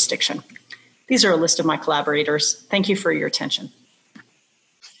in a jurisdiction. These are a list of my collaborators. Thank you for your attention.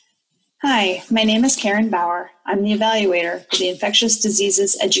 Hi, my name is Karen Bauer. I'm the evaluator for the Infectious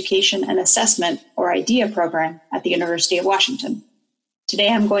Diseases Education and Assessment, or IDEA program at the University of Washington. Today,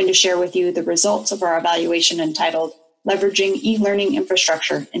 I'm going to share with you the results of our evaluation entitled Leveraging E-Learning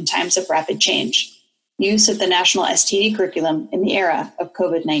Infrastructure in Times of Rapid Change, Use of the National STD Curriculum in the Era of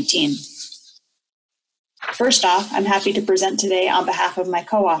COVID-19. First off, I'm happy to present today on behalf of my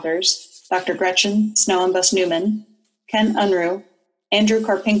co-authors, Dr. Gretchen Snellenbus-Newman, Ken Unruh, Andrew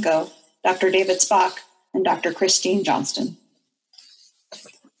Karpinko, Dr. David Spock, and Dr. Christine Johnston.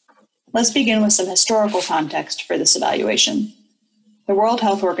 Let's begin with some historical context for this evaluation. The World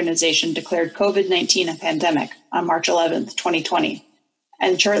Health Organization declared COVID-19 a pandemic on March 11, 2020,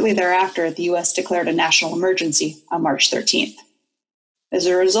 and shortly thereafter, the U.S. declared a national emergency on March 13th. As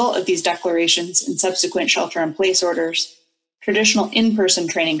a result of these declarations and subsequent shelter-in-place orders, traditional in-person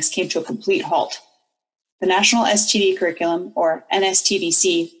trainings came to a complete halt. The National STD Curriculum, or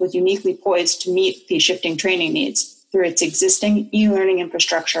NSTDC, was uniquely poised to meet these shifting training needs through its existing e-learning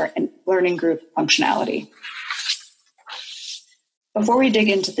infrastructure and learning group functionality. Before we dig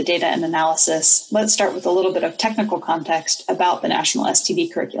into the data and analysis, let's start with a little bit of technical context about the National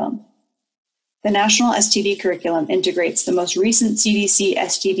STD Curriculum. The National STD Curriculum integrates the most recent CDC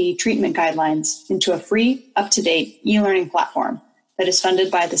STD treatment guidelines into a free, up-to-date e-learning platform that is funded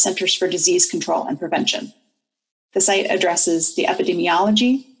by the Centers for Disease Control and Prevention. The site addresses the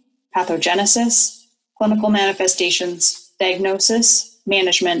epidemiology, pathogenesis, clinical manifestations, diagnosis,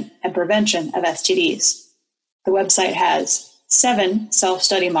 management, and prevention of STDs. The website has 7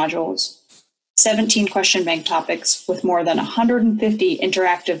 self-study modules, 17 question bank topics with more than 150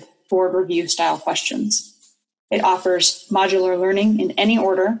 interactive board review style questions, It offers modular learning in any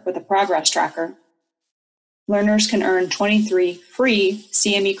order with a progress tracker. Learners can earn 23 free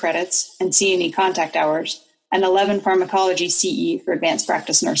CME credits and C&E contact hours and 11 pharmacology CE for advanced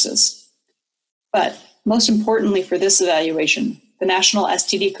practice nurses. But most importantly for this evaluation, the National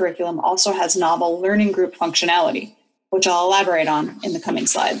STD curriculum also has novel learning group functionality, which I'll elaborate on in the coming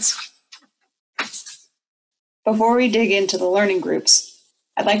slides. Before we dig into the learning groups,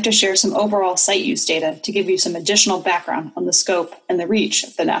 I'd like to share some overall site use data to give you some additional background on the scope and the reach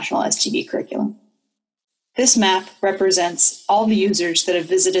of the National STD curriculum. This map represents all the users that have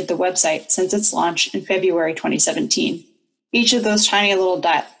visited the website since its launch in February 2017. Each of those tiny little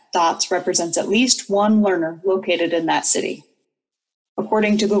dots represents at least one learner located in that city.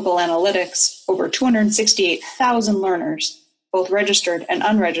 According to Google Analytics, over 268,000 learners, both registered and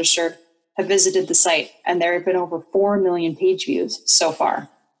unregistered, have visited the site, and there have been over 4 million page views so far.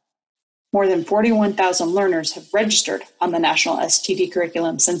 More than 41,000 learners have registered on the National STD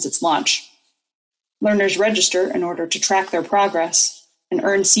curriculum since its launch. Learners register in order to track their progress and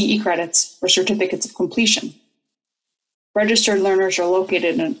earn CE credits or certificates of completion. Registered learners are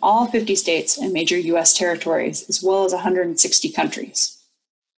located in all 50 states and major U.S. territories, as well as 160 countries.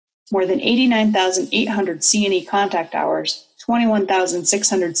 More than 89,800 C&E contact hours,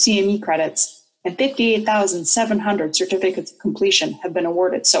 21,600 CME credits, and 58,700 certificates of completion have been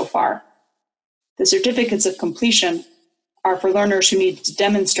awarded so far. The certificates of completion are for learners who need to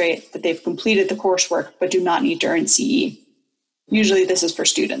demonstrate that they've completed the coursework but do not need to earn CE. Usually this is for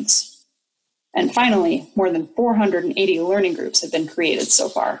students. And finally, more than 480 learning groups have been created so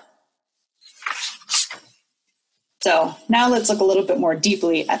far. So now let's look a little bit more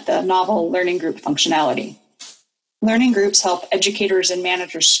deeply at the novel learning group functionality. Learning groups help educators and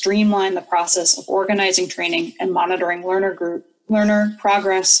managers streamline the process of organizing training and monitoring learner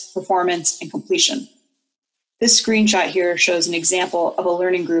progress, performance, and completion. This screenshot here shows an example of a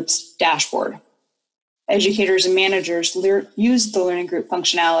learning group's dashboard. Educators and managers use the learning group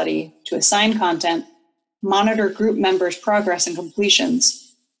functionality to assign content, monitor group members' progress and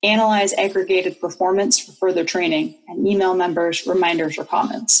completions, analyze aggregated performance for further training, and email members reminders or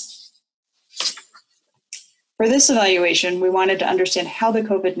comments. For this evaluation, we wanted to understand how the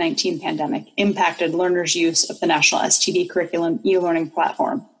COVID-19 pandemic impacted learners' use of the National STD curriculum e-learning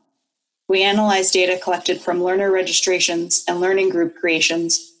platform. We analyzed data collected from learner registrations and learning group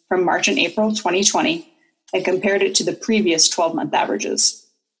creations from March and April 2020 and compared it to the previous 12-month averages.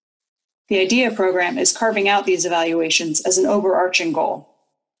 The IDEA program is carving out these evaluations as an overarching goal.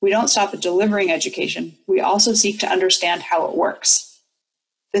 We don't stop at delivering education, we also seek to understand how it works.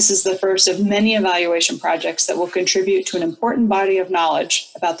 This is the first of many evaluation projects that will contribute to an important body of knowledge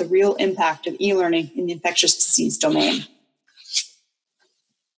about the real impact of e-learning in the infectious disease domain.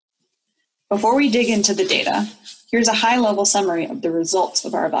 Before we dig into the data, here's a high-level summary of the results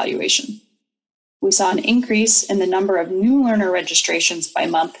of our evaluation. We saw an increase in the number of new learner registrations by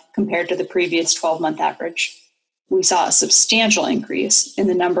month compared to the previous 12-month average. We saw a substantial increase in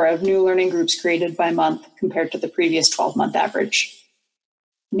the number of new learning groups created by month compared to the previous 12-month average.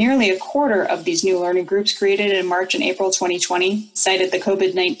 Nearly a quarter of these new learning groups created in March and April 2020 cited the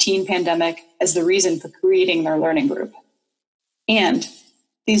COVID-19 pandemic as the reason for creating their learning group. And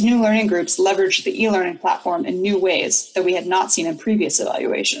these new learning groups leveraged the e-learning platform in new ways that we had not seen in previous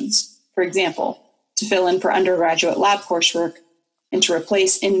evaluations. For example, to fill in for undergraduate lab coursework and to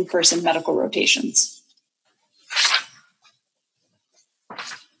replace in-person medical rotations.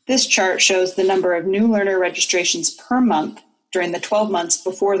 This chart shows the number of new learner registrations per month during the 12 months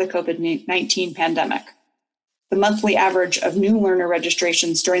before the COVID-19 pandemic. The monthly average of new learner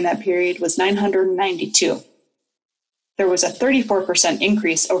registrations during that period was 992. There was a 34%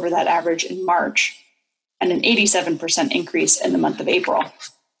 increase over that average in March and an 87% increase in the month of April.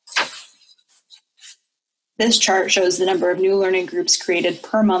 This chart shows the number of new learning groups created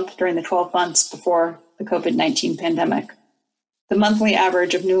per month during the 12 months before the COVID-19 pandemic. The monthly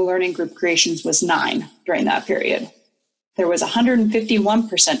average of new learning group creations was 9 during that period. There was a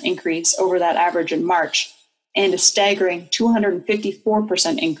 151% increase over that average in March and a staggering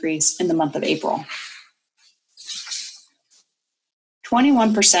 254% increase in the month of April.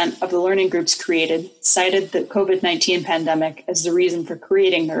 21% of the learning groups created cited the COVID-19 pandemic as the reason for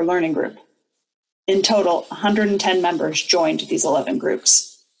creating their learning group. In total, 110 members joined these 11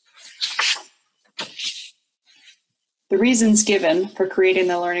 groups. The reasons given for creating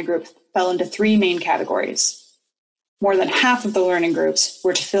the learning group fell into 3 main categories. More than half of the learning groups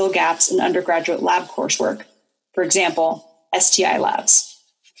were to fill gaps in undergraduate lab coursework, for example, STI labs.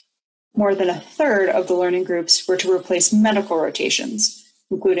 More than a third of the learning groups were to replace medical rotations,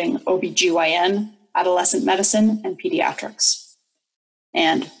 including OBGYN, adolescent medicine, and pediatrics.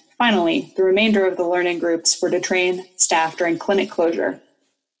 And finally, the remainder of the learning groups were to train staff during clinic closure.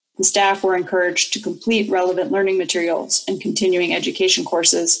 The staff were encouraged to complete relevant learning materials and continuing education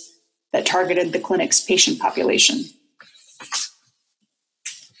courses that targeted the clinic's patient population.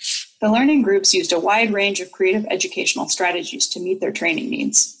 The learning groups used a wide range of creative educational strategies to meet their training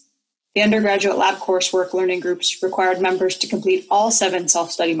needs. The undergraduate lab coursework learning groups required members to complete all 7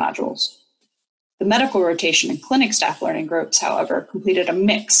 self-study modules. The medical rotation and clinic staff learning groups, however, completed a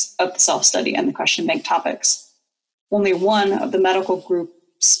mix of the self-study and the question bank topics. Only one of the medical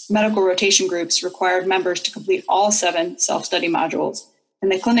rotation groups required members to complete all 7 self-study modules,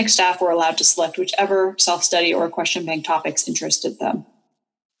 and the clinic staff were allowed to select whichever self-study or question bank topics interested them.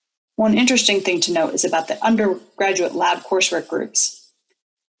 One interesting thing to note is about the undergraduate lab coursework groups.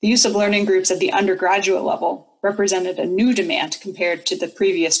 The use of learning groups at the undergraduate level represented a new demand compared to the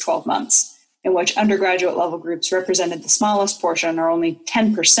previous 12 months, in which undergraduate level groups represented the smallest portion, or only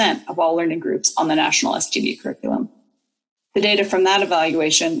 10% of all learning groups on the national STD curriculum. The data from that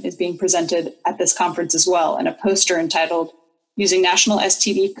evaluation is being presented at this conference as well in a poster entitled Using National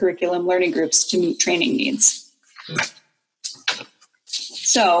STD Curriculum Learning Groups to Meet Training Needs.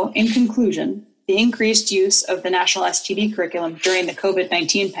 So, in conclusion, the increased use of the national STD curriculum during the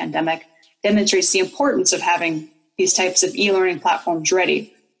COVID-19 pandemic demonstrates the importance of having these types of e-learning platforms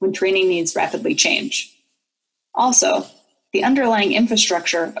ready when training needs rapidly change. Also, the underlying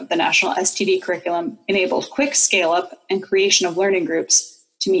infrastructure of the national STD curriculum enabled quick scale-up and creation of learning groups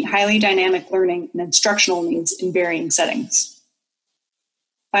to meet highly dynamic learning and instructional needs in varying settings.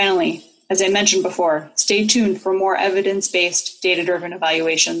 Finally, as I mentioned before, stay tuned for more evidence-based, data-driven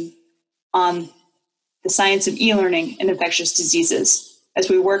evaluation on the science of e-learning and infectious diseases as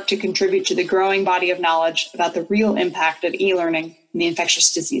we work to contribute to the growing body of knowledge about the real impact of e-learning in the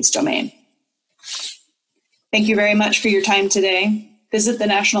infectious disease domain. Thank you very much for your time today. Visit the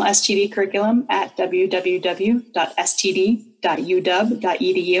National STD curriculum at www.std.uw.edu.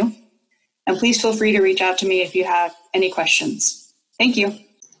 And please feel free to reach out to me if you have any questions. Thank you.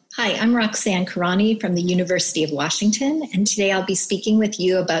 Hi, I'm Roxanne Karani from the University of Washington, and today I'll be speaking with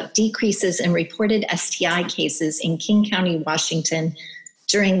you about decreases in reported STI cases in King County, Washington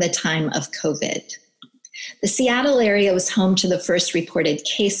during the time of COVID. The Seattle area was home to the first reported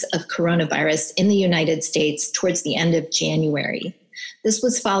case of coronavirus in the United States towards the end of January. This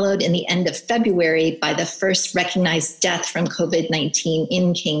was followed in the end of February by the first recognized death from COVID-19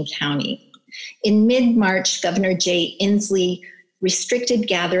 in King County. In mid-March, Governor Jay Inslee restricted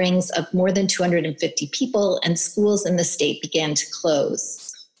gatherings of more than 250 people, and schools in the state began to close.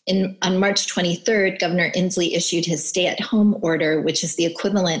 On March 23rd, Governor Inslee issued his stay-at-home order, which is the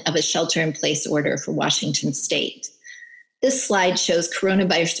equivalent of a shelter-in-place order for Washington state. This slide shows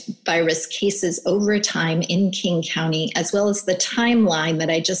coronavirus cases over time in King County, as well as the timeline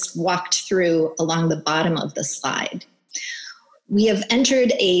that I just walked through along the bottom of the slide. We have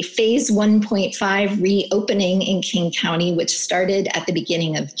entered a phase 1.5 reopening in King County, which started at the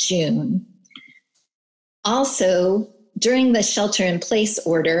beginning of June. Also, during the shelter-in-place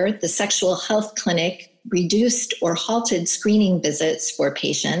order, the sexual health clinic reduced or halted screening visits for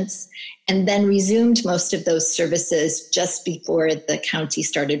patients and then resumed most of those services just before the county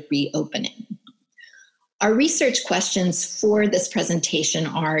started reopening. Our research questions for this presentation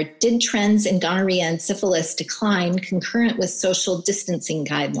are, did trends in gonorrhea and syphilis decline concurrent with social distancing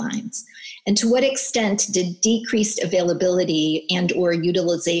guidelines? And to what extent did decreased availability and or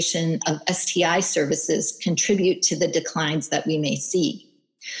utilization of STI services contribute to the declines that we may see?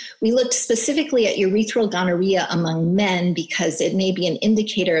 We looked specifically at urethral gonorrhea among men because it may be an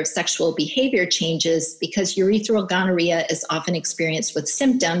indicator of sexual behavior changes, because urethral gonorrhea is often experienced with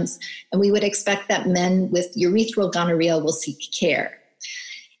symptoms, and we would expect that men with urethral gonorrhea will seek care.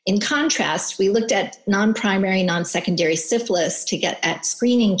 In contrast, we looked at non-primary, non-secondary syphilis to get at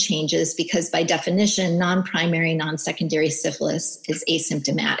screening changes because by definition, non-primary, non-secondary syphilis is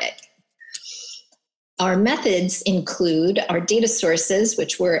asymptomatic. Our methods include our data sources,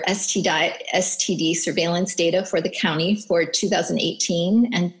 which were STD surveillance data for the county for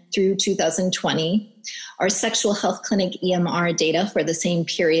 2018 and through 2020, our sexual health clinic EMR data for the same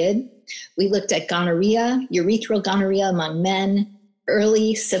period. We looked at gonorrhea, urethral gonorrhea among men,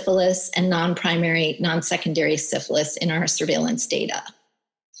 early syphilis, and non-primary, non-secondary syphilis in our surveillance data.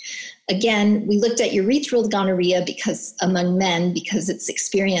 Again, we looked at urethral gonorrhea among men because it's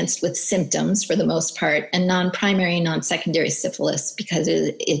experienced with symptoms for the most part, and non-primary, non-secondary syphilis because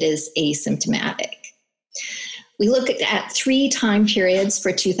it is asymptomatic. We look at 3 time periods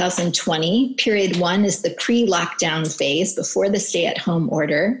for 2020. Period 1 is the pre-lockdown phase before the stay-at-home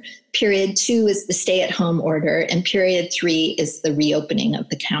order. Period 2 is the stay-at-home order, and period 3 is the reopening of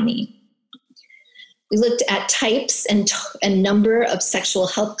the county. We looked at types and number of sexual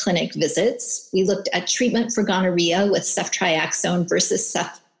health clinic visits. We looked at treatment for gonorrhea with ceftriaxone versus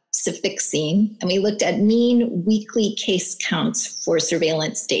cefixime, and we looked at mean weekly case counts for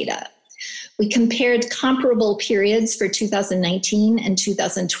surveillance data. We compared comparable periods for 2019 and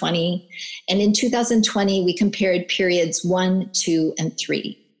 2020, and in 2020, we compared periods 1, 2, and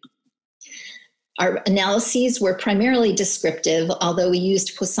 3. Our analyses were primarily descriptive, although we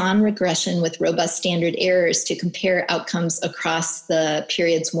used Poisson regression with robust standard errors to compare outcomes across the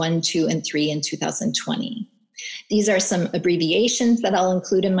periods 1, 2, and 3 in 2020. These are some abbreviations that I'll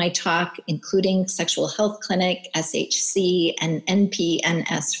include in my talk, including Sexual Health Clinic, SHC, and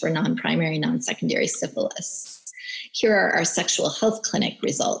NPNS for non-primary, non-secondary syphilis. Here are our Sexual Health Clinic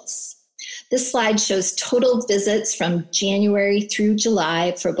results. This slide shows total visits from January through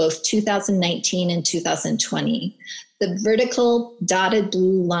July for both 2019 and 2020. The vertical dotted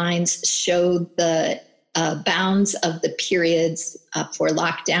blue lines show the bounds of the periods for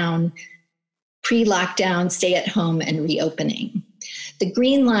lockdown, pre-lockdown, stay-at-home, and reopening. The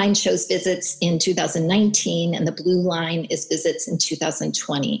green line shows visits in 2019, and the blue line is visits in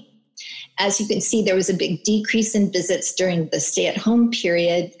 2020. As you can see, there was a big decrease in visits during the stay-at-home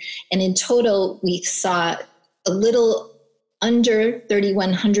period, and in total, we saw a little under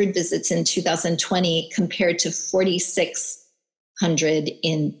 3,100 visits in 2020 compared to 4,600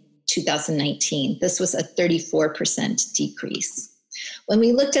 in 2019. This was a 34% decrease. When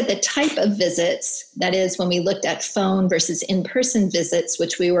we looked at the type of visits, that is, when we looked at phone versus in-person visits,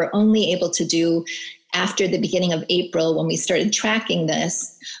 which we were only able to do after the beginning of April when we started tracking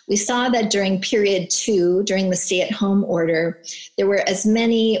this, we saw that during period 2, during the stay-at-home order, there were as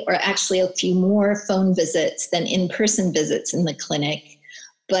many, or actually a few more, phone visits than in-person visits in the clinic.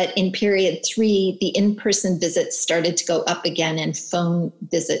 But in period 3, the in-person visits started to go up again and phone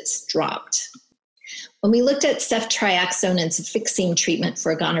visits dropped. When we looked at ceftriaxone and cefixime treatment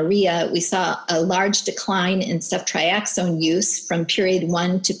for gonorrhea, we saw a large decline in ceftriaxone use from period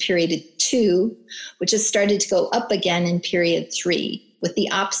 1 to period 2, which has started to go up again in period 3, with the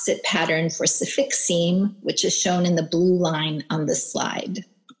opposite pattern for cefixime, which is shown in the blue line on this slide.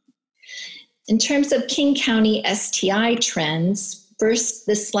 In terms of King County STI trends, first,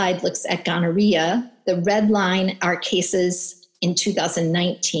 this slide looks at gonorrhea. The red line are cases in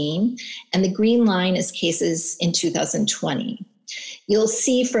 2019, and the green line is cases in 2020. You'll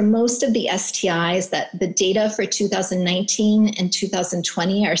see for most of the STIs that the data for 2019 and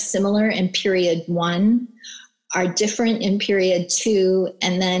 2020 are similar in period 1, are different in period 2,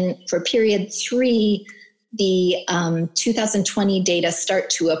 and then for period 3, the 2020 data start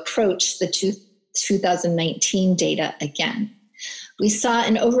to approach the 2019 data again. We saw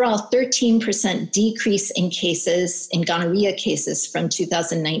an overall 13% decrease in cases, in gonorrhea cases, from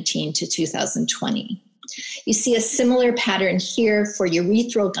 2019 to 2020. You see a similar pattern here for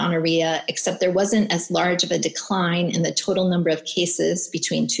urethral gonorrhea, except there wasn't as large of a decline in the total number of cases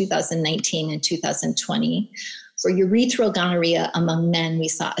between 2019 and 2020. For urethral gonorrhea among men, we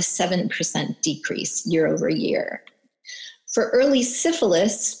saw a 7% decrease year over year. For early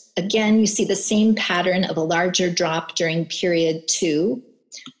syphilis, again, you see the same pattern of a larger drop during period 2.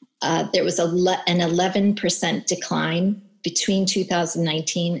 There was an 11% decline between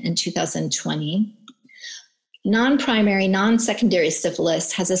 2019 and 2020. Non-primary, non-secondary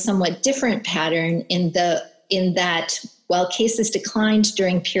syphilis has a somewhat different pattern in that while cases declined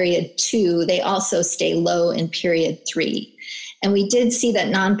during period 2, they also stay low in period 3. And we did see that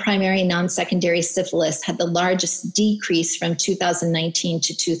non-primary, non-secondary syphilis had the largest decrease from 2019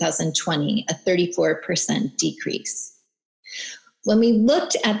 to 2020, a 34% decrease. When we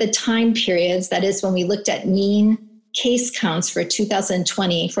looked at the time periods, that is when we looked at mean case counts for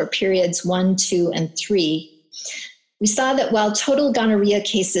 2020 for periods 1, 2, and 3, we saw that while total gonorrhea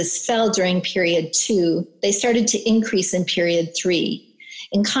cases fell during period 2, they started to increase in period 3.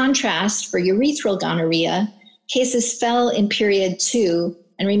 In contrast, for urethral gonorrhea, cases fell in period 2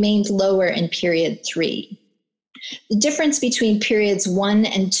 and remained lower in period 3. The difference between periods 1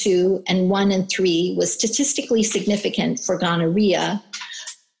 and 2 and 1 and 3 was statistically significant for gonorrhea,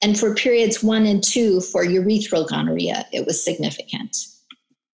 and for periods 1 and 2 for urethral gonorrhea, it was significant.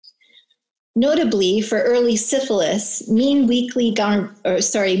 Notably, for early syphilis, mean weekly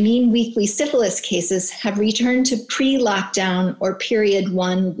syphilis cases have returned to pre-lockdown or period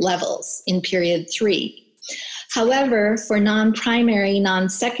 1 levels in period 3. However, for non-primary,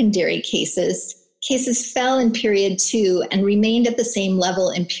 non-secondary cases, cases fell in period 2 and remained at the same level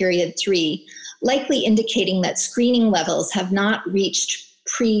in period 3, likely indicating that screening levels have not reached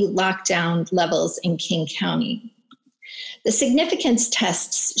pre-lockdown levels in King County. The significance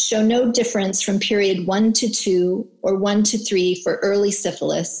tests show no difference from period 1 to 2 or 1 to 3 for early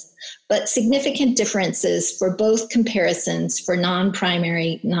syphilis, but significant differences for both comparisons for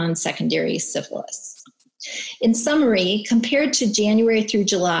non-primary, non-secondary syphilis. In summary, compared to January through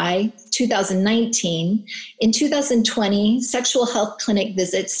July 2019, in 2020, sexual health clinic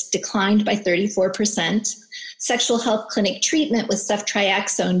visits declined by 34%. Sexual health clinic treatment with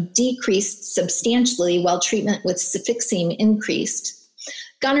ceftriaxone decreased substantially while treatment with cefixime increased.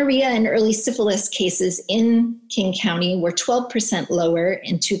 Gonorrhea and early syphilis cases in King County were 12% lower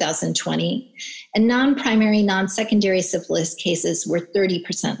in 2020, and non-primary, non-secondary syphilis cases were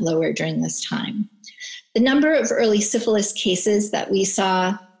 30% lower during this time. The number of early syphilis cases that we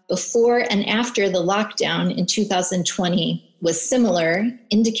saw before and after the lockdown in 2020 was similar,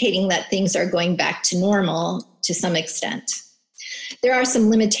 indicating that things are going back to normal to some extent. There are some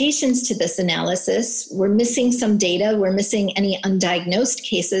limitations to this analysis. We're missing some data. We're missing any undiagnosed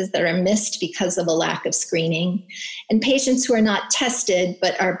cases that are missed because of a lack of screening. And patients who are not tested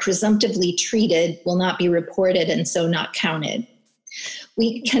but are presumptively treated will not be reported and so not counted.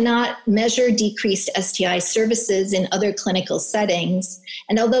 We cannot measure decreased STI services in other clinical settings.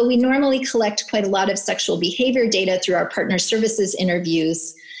 And although we normally collect quite a lot of sexual behavior data through our partner services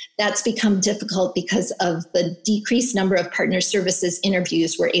interviews, that's become difficult because of the decreased number of partner services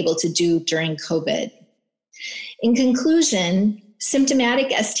interviews we're able to do during COVID. In conclusion, symptomatic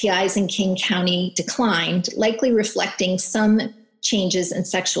STIs in King County declined, likely reflecting some changes in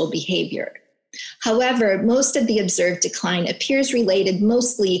sexual behavior. However, most of the observed decline appears related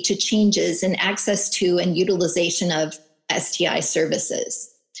mostly to changes in access to and utilization of STI services.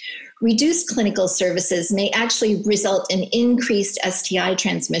 Reduced clinical services may actually result in increased STI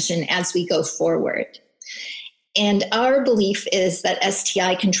transmission as we go forward. And our belief is that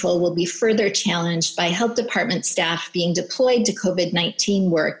STI control will be further challenged by health department staff being deployed to COVID-19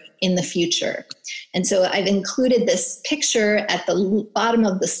 work in the future. And so I've included this picture at the bottom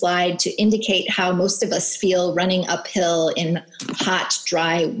of the slide to indicate how most of us feel running uphill in hot,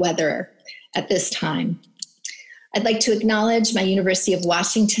 dry weather at this time. I'd like to acknowledge my University of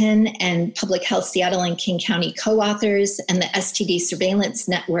Washington and Public Health Seattle and King County co-authors and the STD Surveillance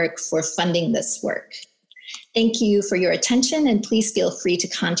Network for funding this work. Thank you for your attention, and please feel free to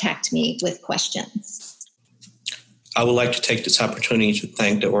contact me with questions. I would like to take this opportunity to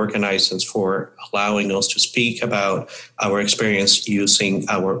thank the organizers for allowing us to speak about our experience using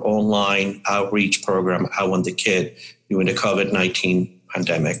our online outreach program, I Want the Kid, during the COVID-19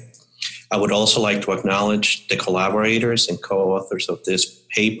 pandemic. I would also like to acknowledge the collaborators and co-authors of this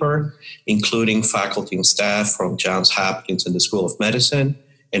paper, including faculty and staff from Johns Hopkins and the School of Medicine,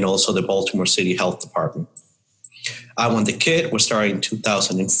 and also the Baltimore City Health Department. I Want the Kid was started in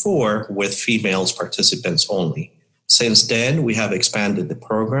 2004 with females participants only. Since then, we have expanded the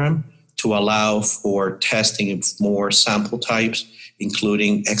program to allow for testing of more sample types,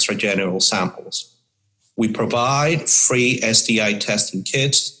 including extragenital samples. We provide free STI testing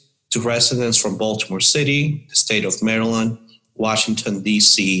kits to residents from Baltimore City, the state of Maryland, Washington,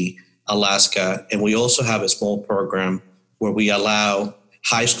 D.C., Alaska, and we also have a small program where we allow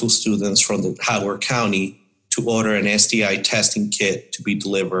high school students from the Howard County to order an STI testing kit to be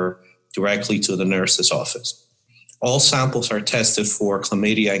delivered directly to the nurse's office. All samples are tested for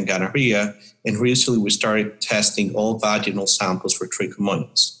chlamydia and gonorrhea, and recently we started testing all vaginal samples for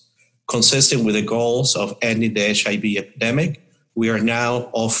trichomonas. Consistent with the goals of ending the HIV epidemic, we are now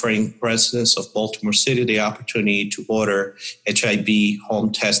offering residents of Baltimore City the opportunity to order HIV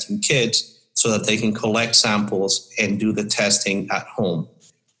home testing kits so that they can collect samples and do the testing at home.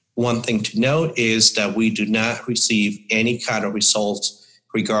 One thing to note is that we do not receive any kind of results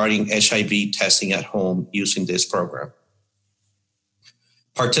regarding HIV testing at home using this program.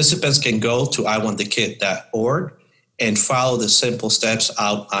 Participants can go to iwanthekit.org and follow the simple steps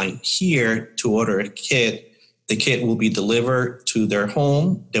outlined here to order a kit. The kit will be delivered to their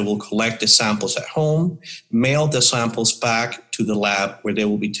home. They will collect the samples at home, mail the samples back to the lab where they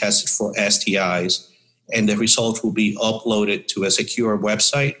will be tested for STIs, and the results will be uploaded to a secure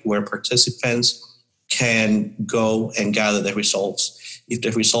website where participants can go and gather the results. If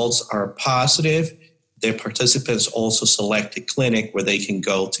the results are positive, the participants also select a clinic where they can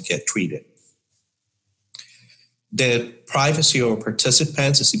go to get treated. The privacy of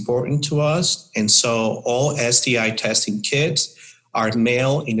participants is important to us, and so all STI testing kits are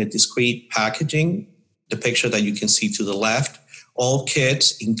mailed in a discrete packaging, the picture that you can see to the left, All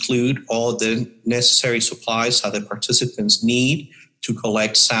kits include all the necessary supplies that the participants need to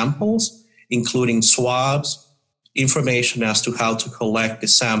collect samples, including swabs, information as to how to collect the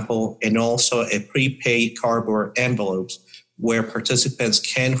sample, and also a prepaid cardboard envelopes where participants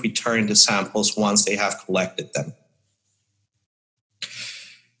can return the samples once they have collected them.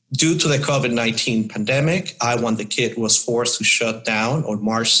 Due to the COVID-19 pandemic, I Want the Kid was forced to shut down on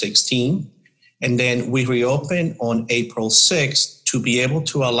March 16, and then we reopened on April 6th to be able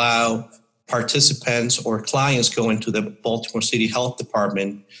to allow participants or clients going to the Baltimore City Health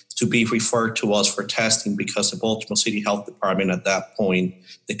Department to be referred to us for testing, because the Baltimore City Health Department at that point,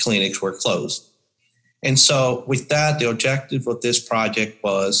 the clinics were closed. And so with that, the objective of this project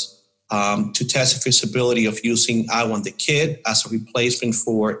was to test the feasibility of using I Want the Kid as a replacement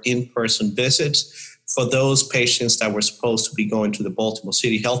for in-person visits for those patients that were supposed to be going to the Baltimore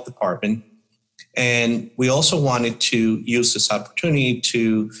City Health Department. And we also wanted to use this opportunity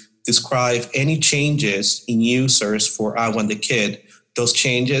to describe any changes in users for I Want the Kid, those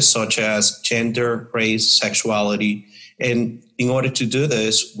changes such as gender, race, sexuality. And in order to do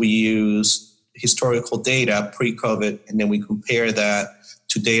this, we use historical data pre-COVID, and then we compare that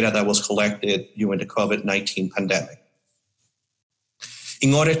to data that was collected during the COVID-19 pandemic.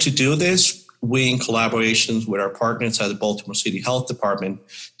 In order to do this, we, in collaborations with our partners at the Baltimore City Health Department,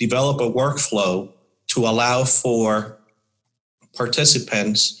 develop a workflow to allow for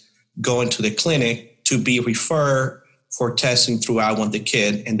participants going to the clinic to be referred for testing through I Want the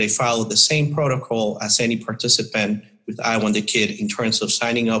Kid, and they follow the same protocol as any participant with I Want the Kid in terms of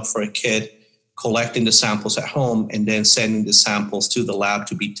signing up for a kit, collecting the samples at home, and then sending the samples to the lab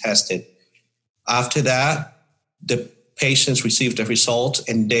to be tested. After that, the patients receive the results,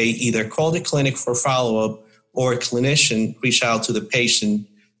 and they either call the clinic for follow-up or a clinician reach out to the patient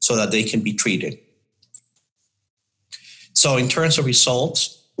so that they can be treated. So in terms of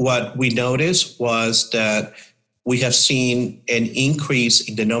results, what we noticed was that we have seen an increase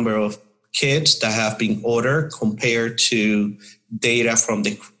in the number of kits that have been ordered compared to data from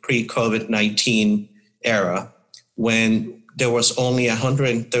the pre-COVID-19 era, when there was only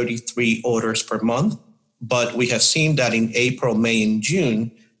 133 orders per month. But we have seen that in April, May, and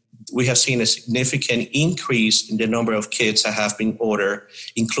June, we have seen a significant increase in the number of kits that have been ordered,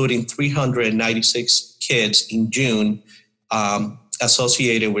 including 396 kits in June,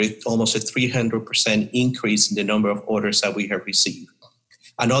 associated with almost a 300% increase in the number of orders that we have received.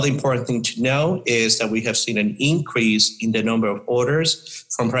 Another important thing to know is that we have seen an increase in the number of orders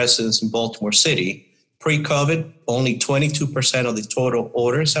from residents in Baltimore City. Pre-COVID, only 22% of the total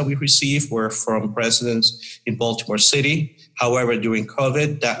orders that we received were from residents in Baltimore City. However, during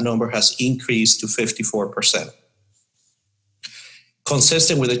COVID, that number has increased to 54%.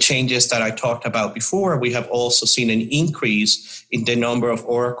 Consistent with the changes that I talked about before, we have also seen an increase in the number of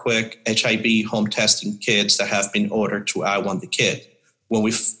OraQuick HIV home testing kits that have been ordered to I Want the Kid. When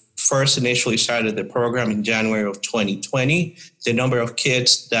we first initially started the program in January of 2020, the number of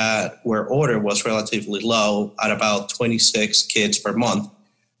kits that were ordered was relatively low at about 26 kits per month.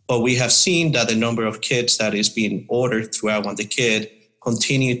 But we have seen that the number of kits that is being ordered through I Want the Kid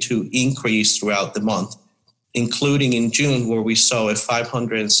continue to increase throughout the month, including in June, where we saw a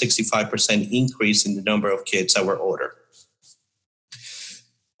 565% increase in the number of kits that were ordered.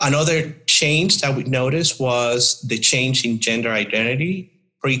 Another change that we noticed was the change in gender identity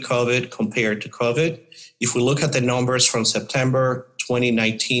pre-COVID compared to COVID. If we look at the numbers from September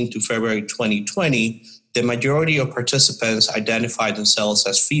 2019 to February 2020, the majority of participants identified themselves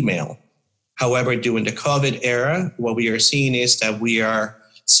as female. However, during the COVID era, what we are seeing is that we are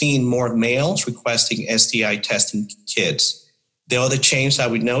seeing more males requesting STI testing kits. The other change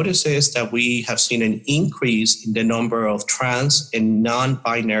that we notice is that we have seen an increase in the number of trans and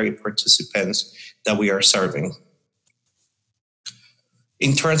non-binary participants that we are serving.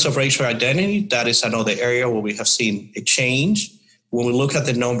 In terms of racial identity, that is another area where we have seen a change. When we look at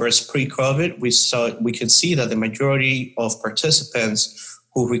the numbers pre-COVID, we can see that the majority of participants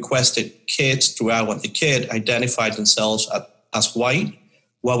who requested kits through I Want the Kid identified themselves as white.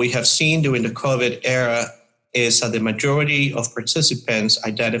 What we have seen during the COVID era is that the majority of participants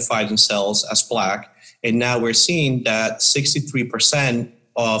identified themselves as Black, and now we're seeing that 63%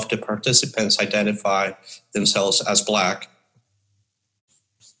 of the participants identify themselves as Black.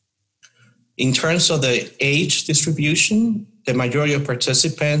 In terms of the age distribution, the majority of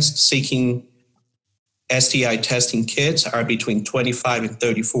participants seeking STI testing kits are between 25 and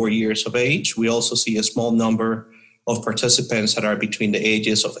 34 years of age. We also see a small number of participants that are between the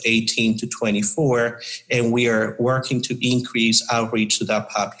ages of 18 to 24, and we are working to increase outreach to that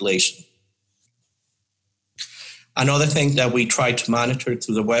population. Another thing that we try to monitor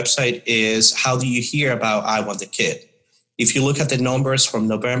through the website is how do you hear about I Want the Kid? If you look at the numbers from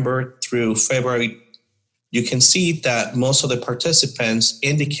November through February, you can see that most of the participants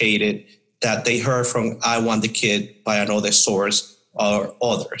indicated that they heard from I Want the Kid by another source or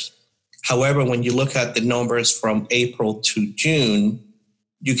others. However, when you look at the numbers from April to June,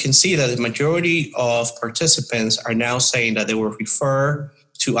 you can see that the majority of participants are now saying that they were referred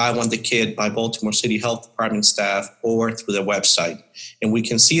to I Want the Kid by Baltimore City Health Department staff or through the website. And we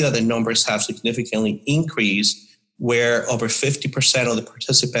can see that the numbers have significantly increased, where over 50% of the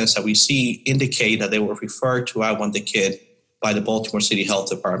participants that we see indicate that they were referred to I Want the Kid by the Baltimore City Health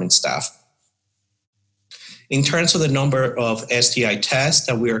Department staff. In terms of the number of STI tests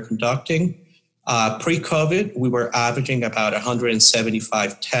that we are conducting, pre-COVID, we were averaging about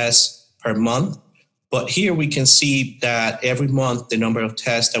 175 tests per month. But here we can see that every month, the number of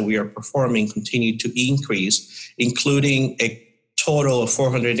tests that we are performing continue to increase, including a total of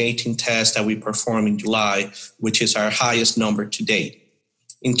 418 tests that we performed in July, which is our highest number to date.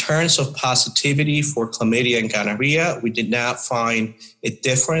 In terms of positivity for chlamydia and gonorrhea, we did not find a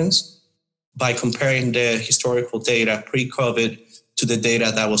difference by comparing the historical data pre-COVID to the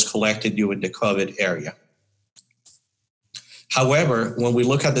data that was collected during the COVID era. However, when we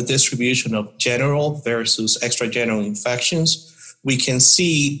look at the distribution of general versus extrageneral infections, we can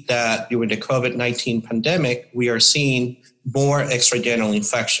see that during the COVID-19 pandemic, we are seeing more extrageneral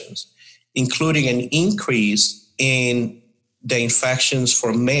infections, including an increase in the infections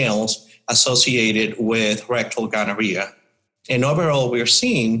for males associated with rectal gonorrhea. And overall, we're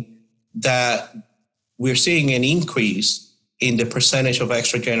seeing an increase in the percentage of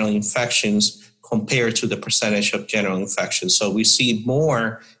extrageneral infections compared to the percentage of general infections. So we see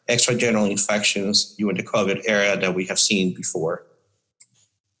more extrageneral infections during the COVID era than we have seen before.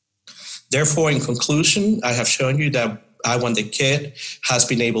 Therefore, in conclusion, I have shown you that I Want the Kid has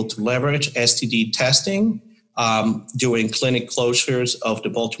been able to leverage STD testing during clinic closures of the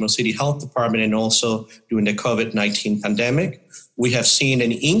Baltimore City Health Department and also during the COVID-19 pandemic. We have seen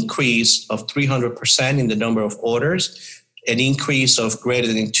an increase of 300% in the number of orders, an increase of greater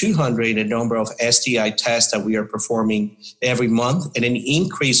than 200 in the number of STI tests that we are performing every month, and an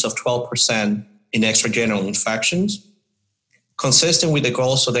increase of 12% in extrageneral infections. Consistent with the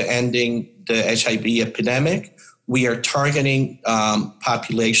goals of ending the HIV epidemic, we are targeting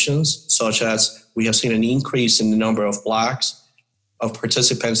populations such as we have seen an increase in the number of Blacks, of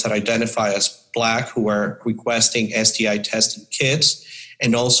participants that identify as Black who are requesting STI testing kits,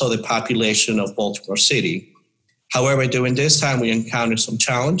 and also the population of Baltimore City. However, during this time, we encountered some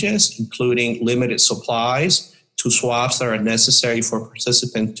challenges, including limited supplies to swabs that are necessary for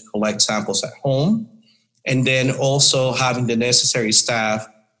participants to collect samples at home, and then also having the necessary staff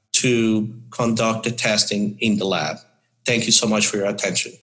to conduct the testing in the lab. Thank you so much for your attention.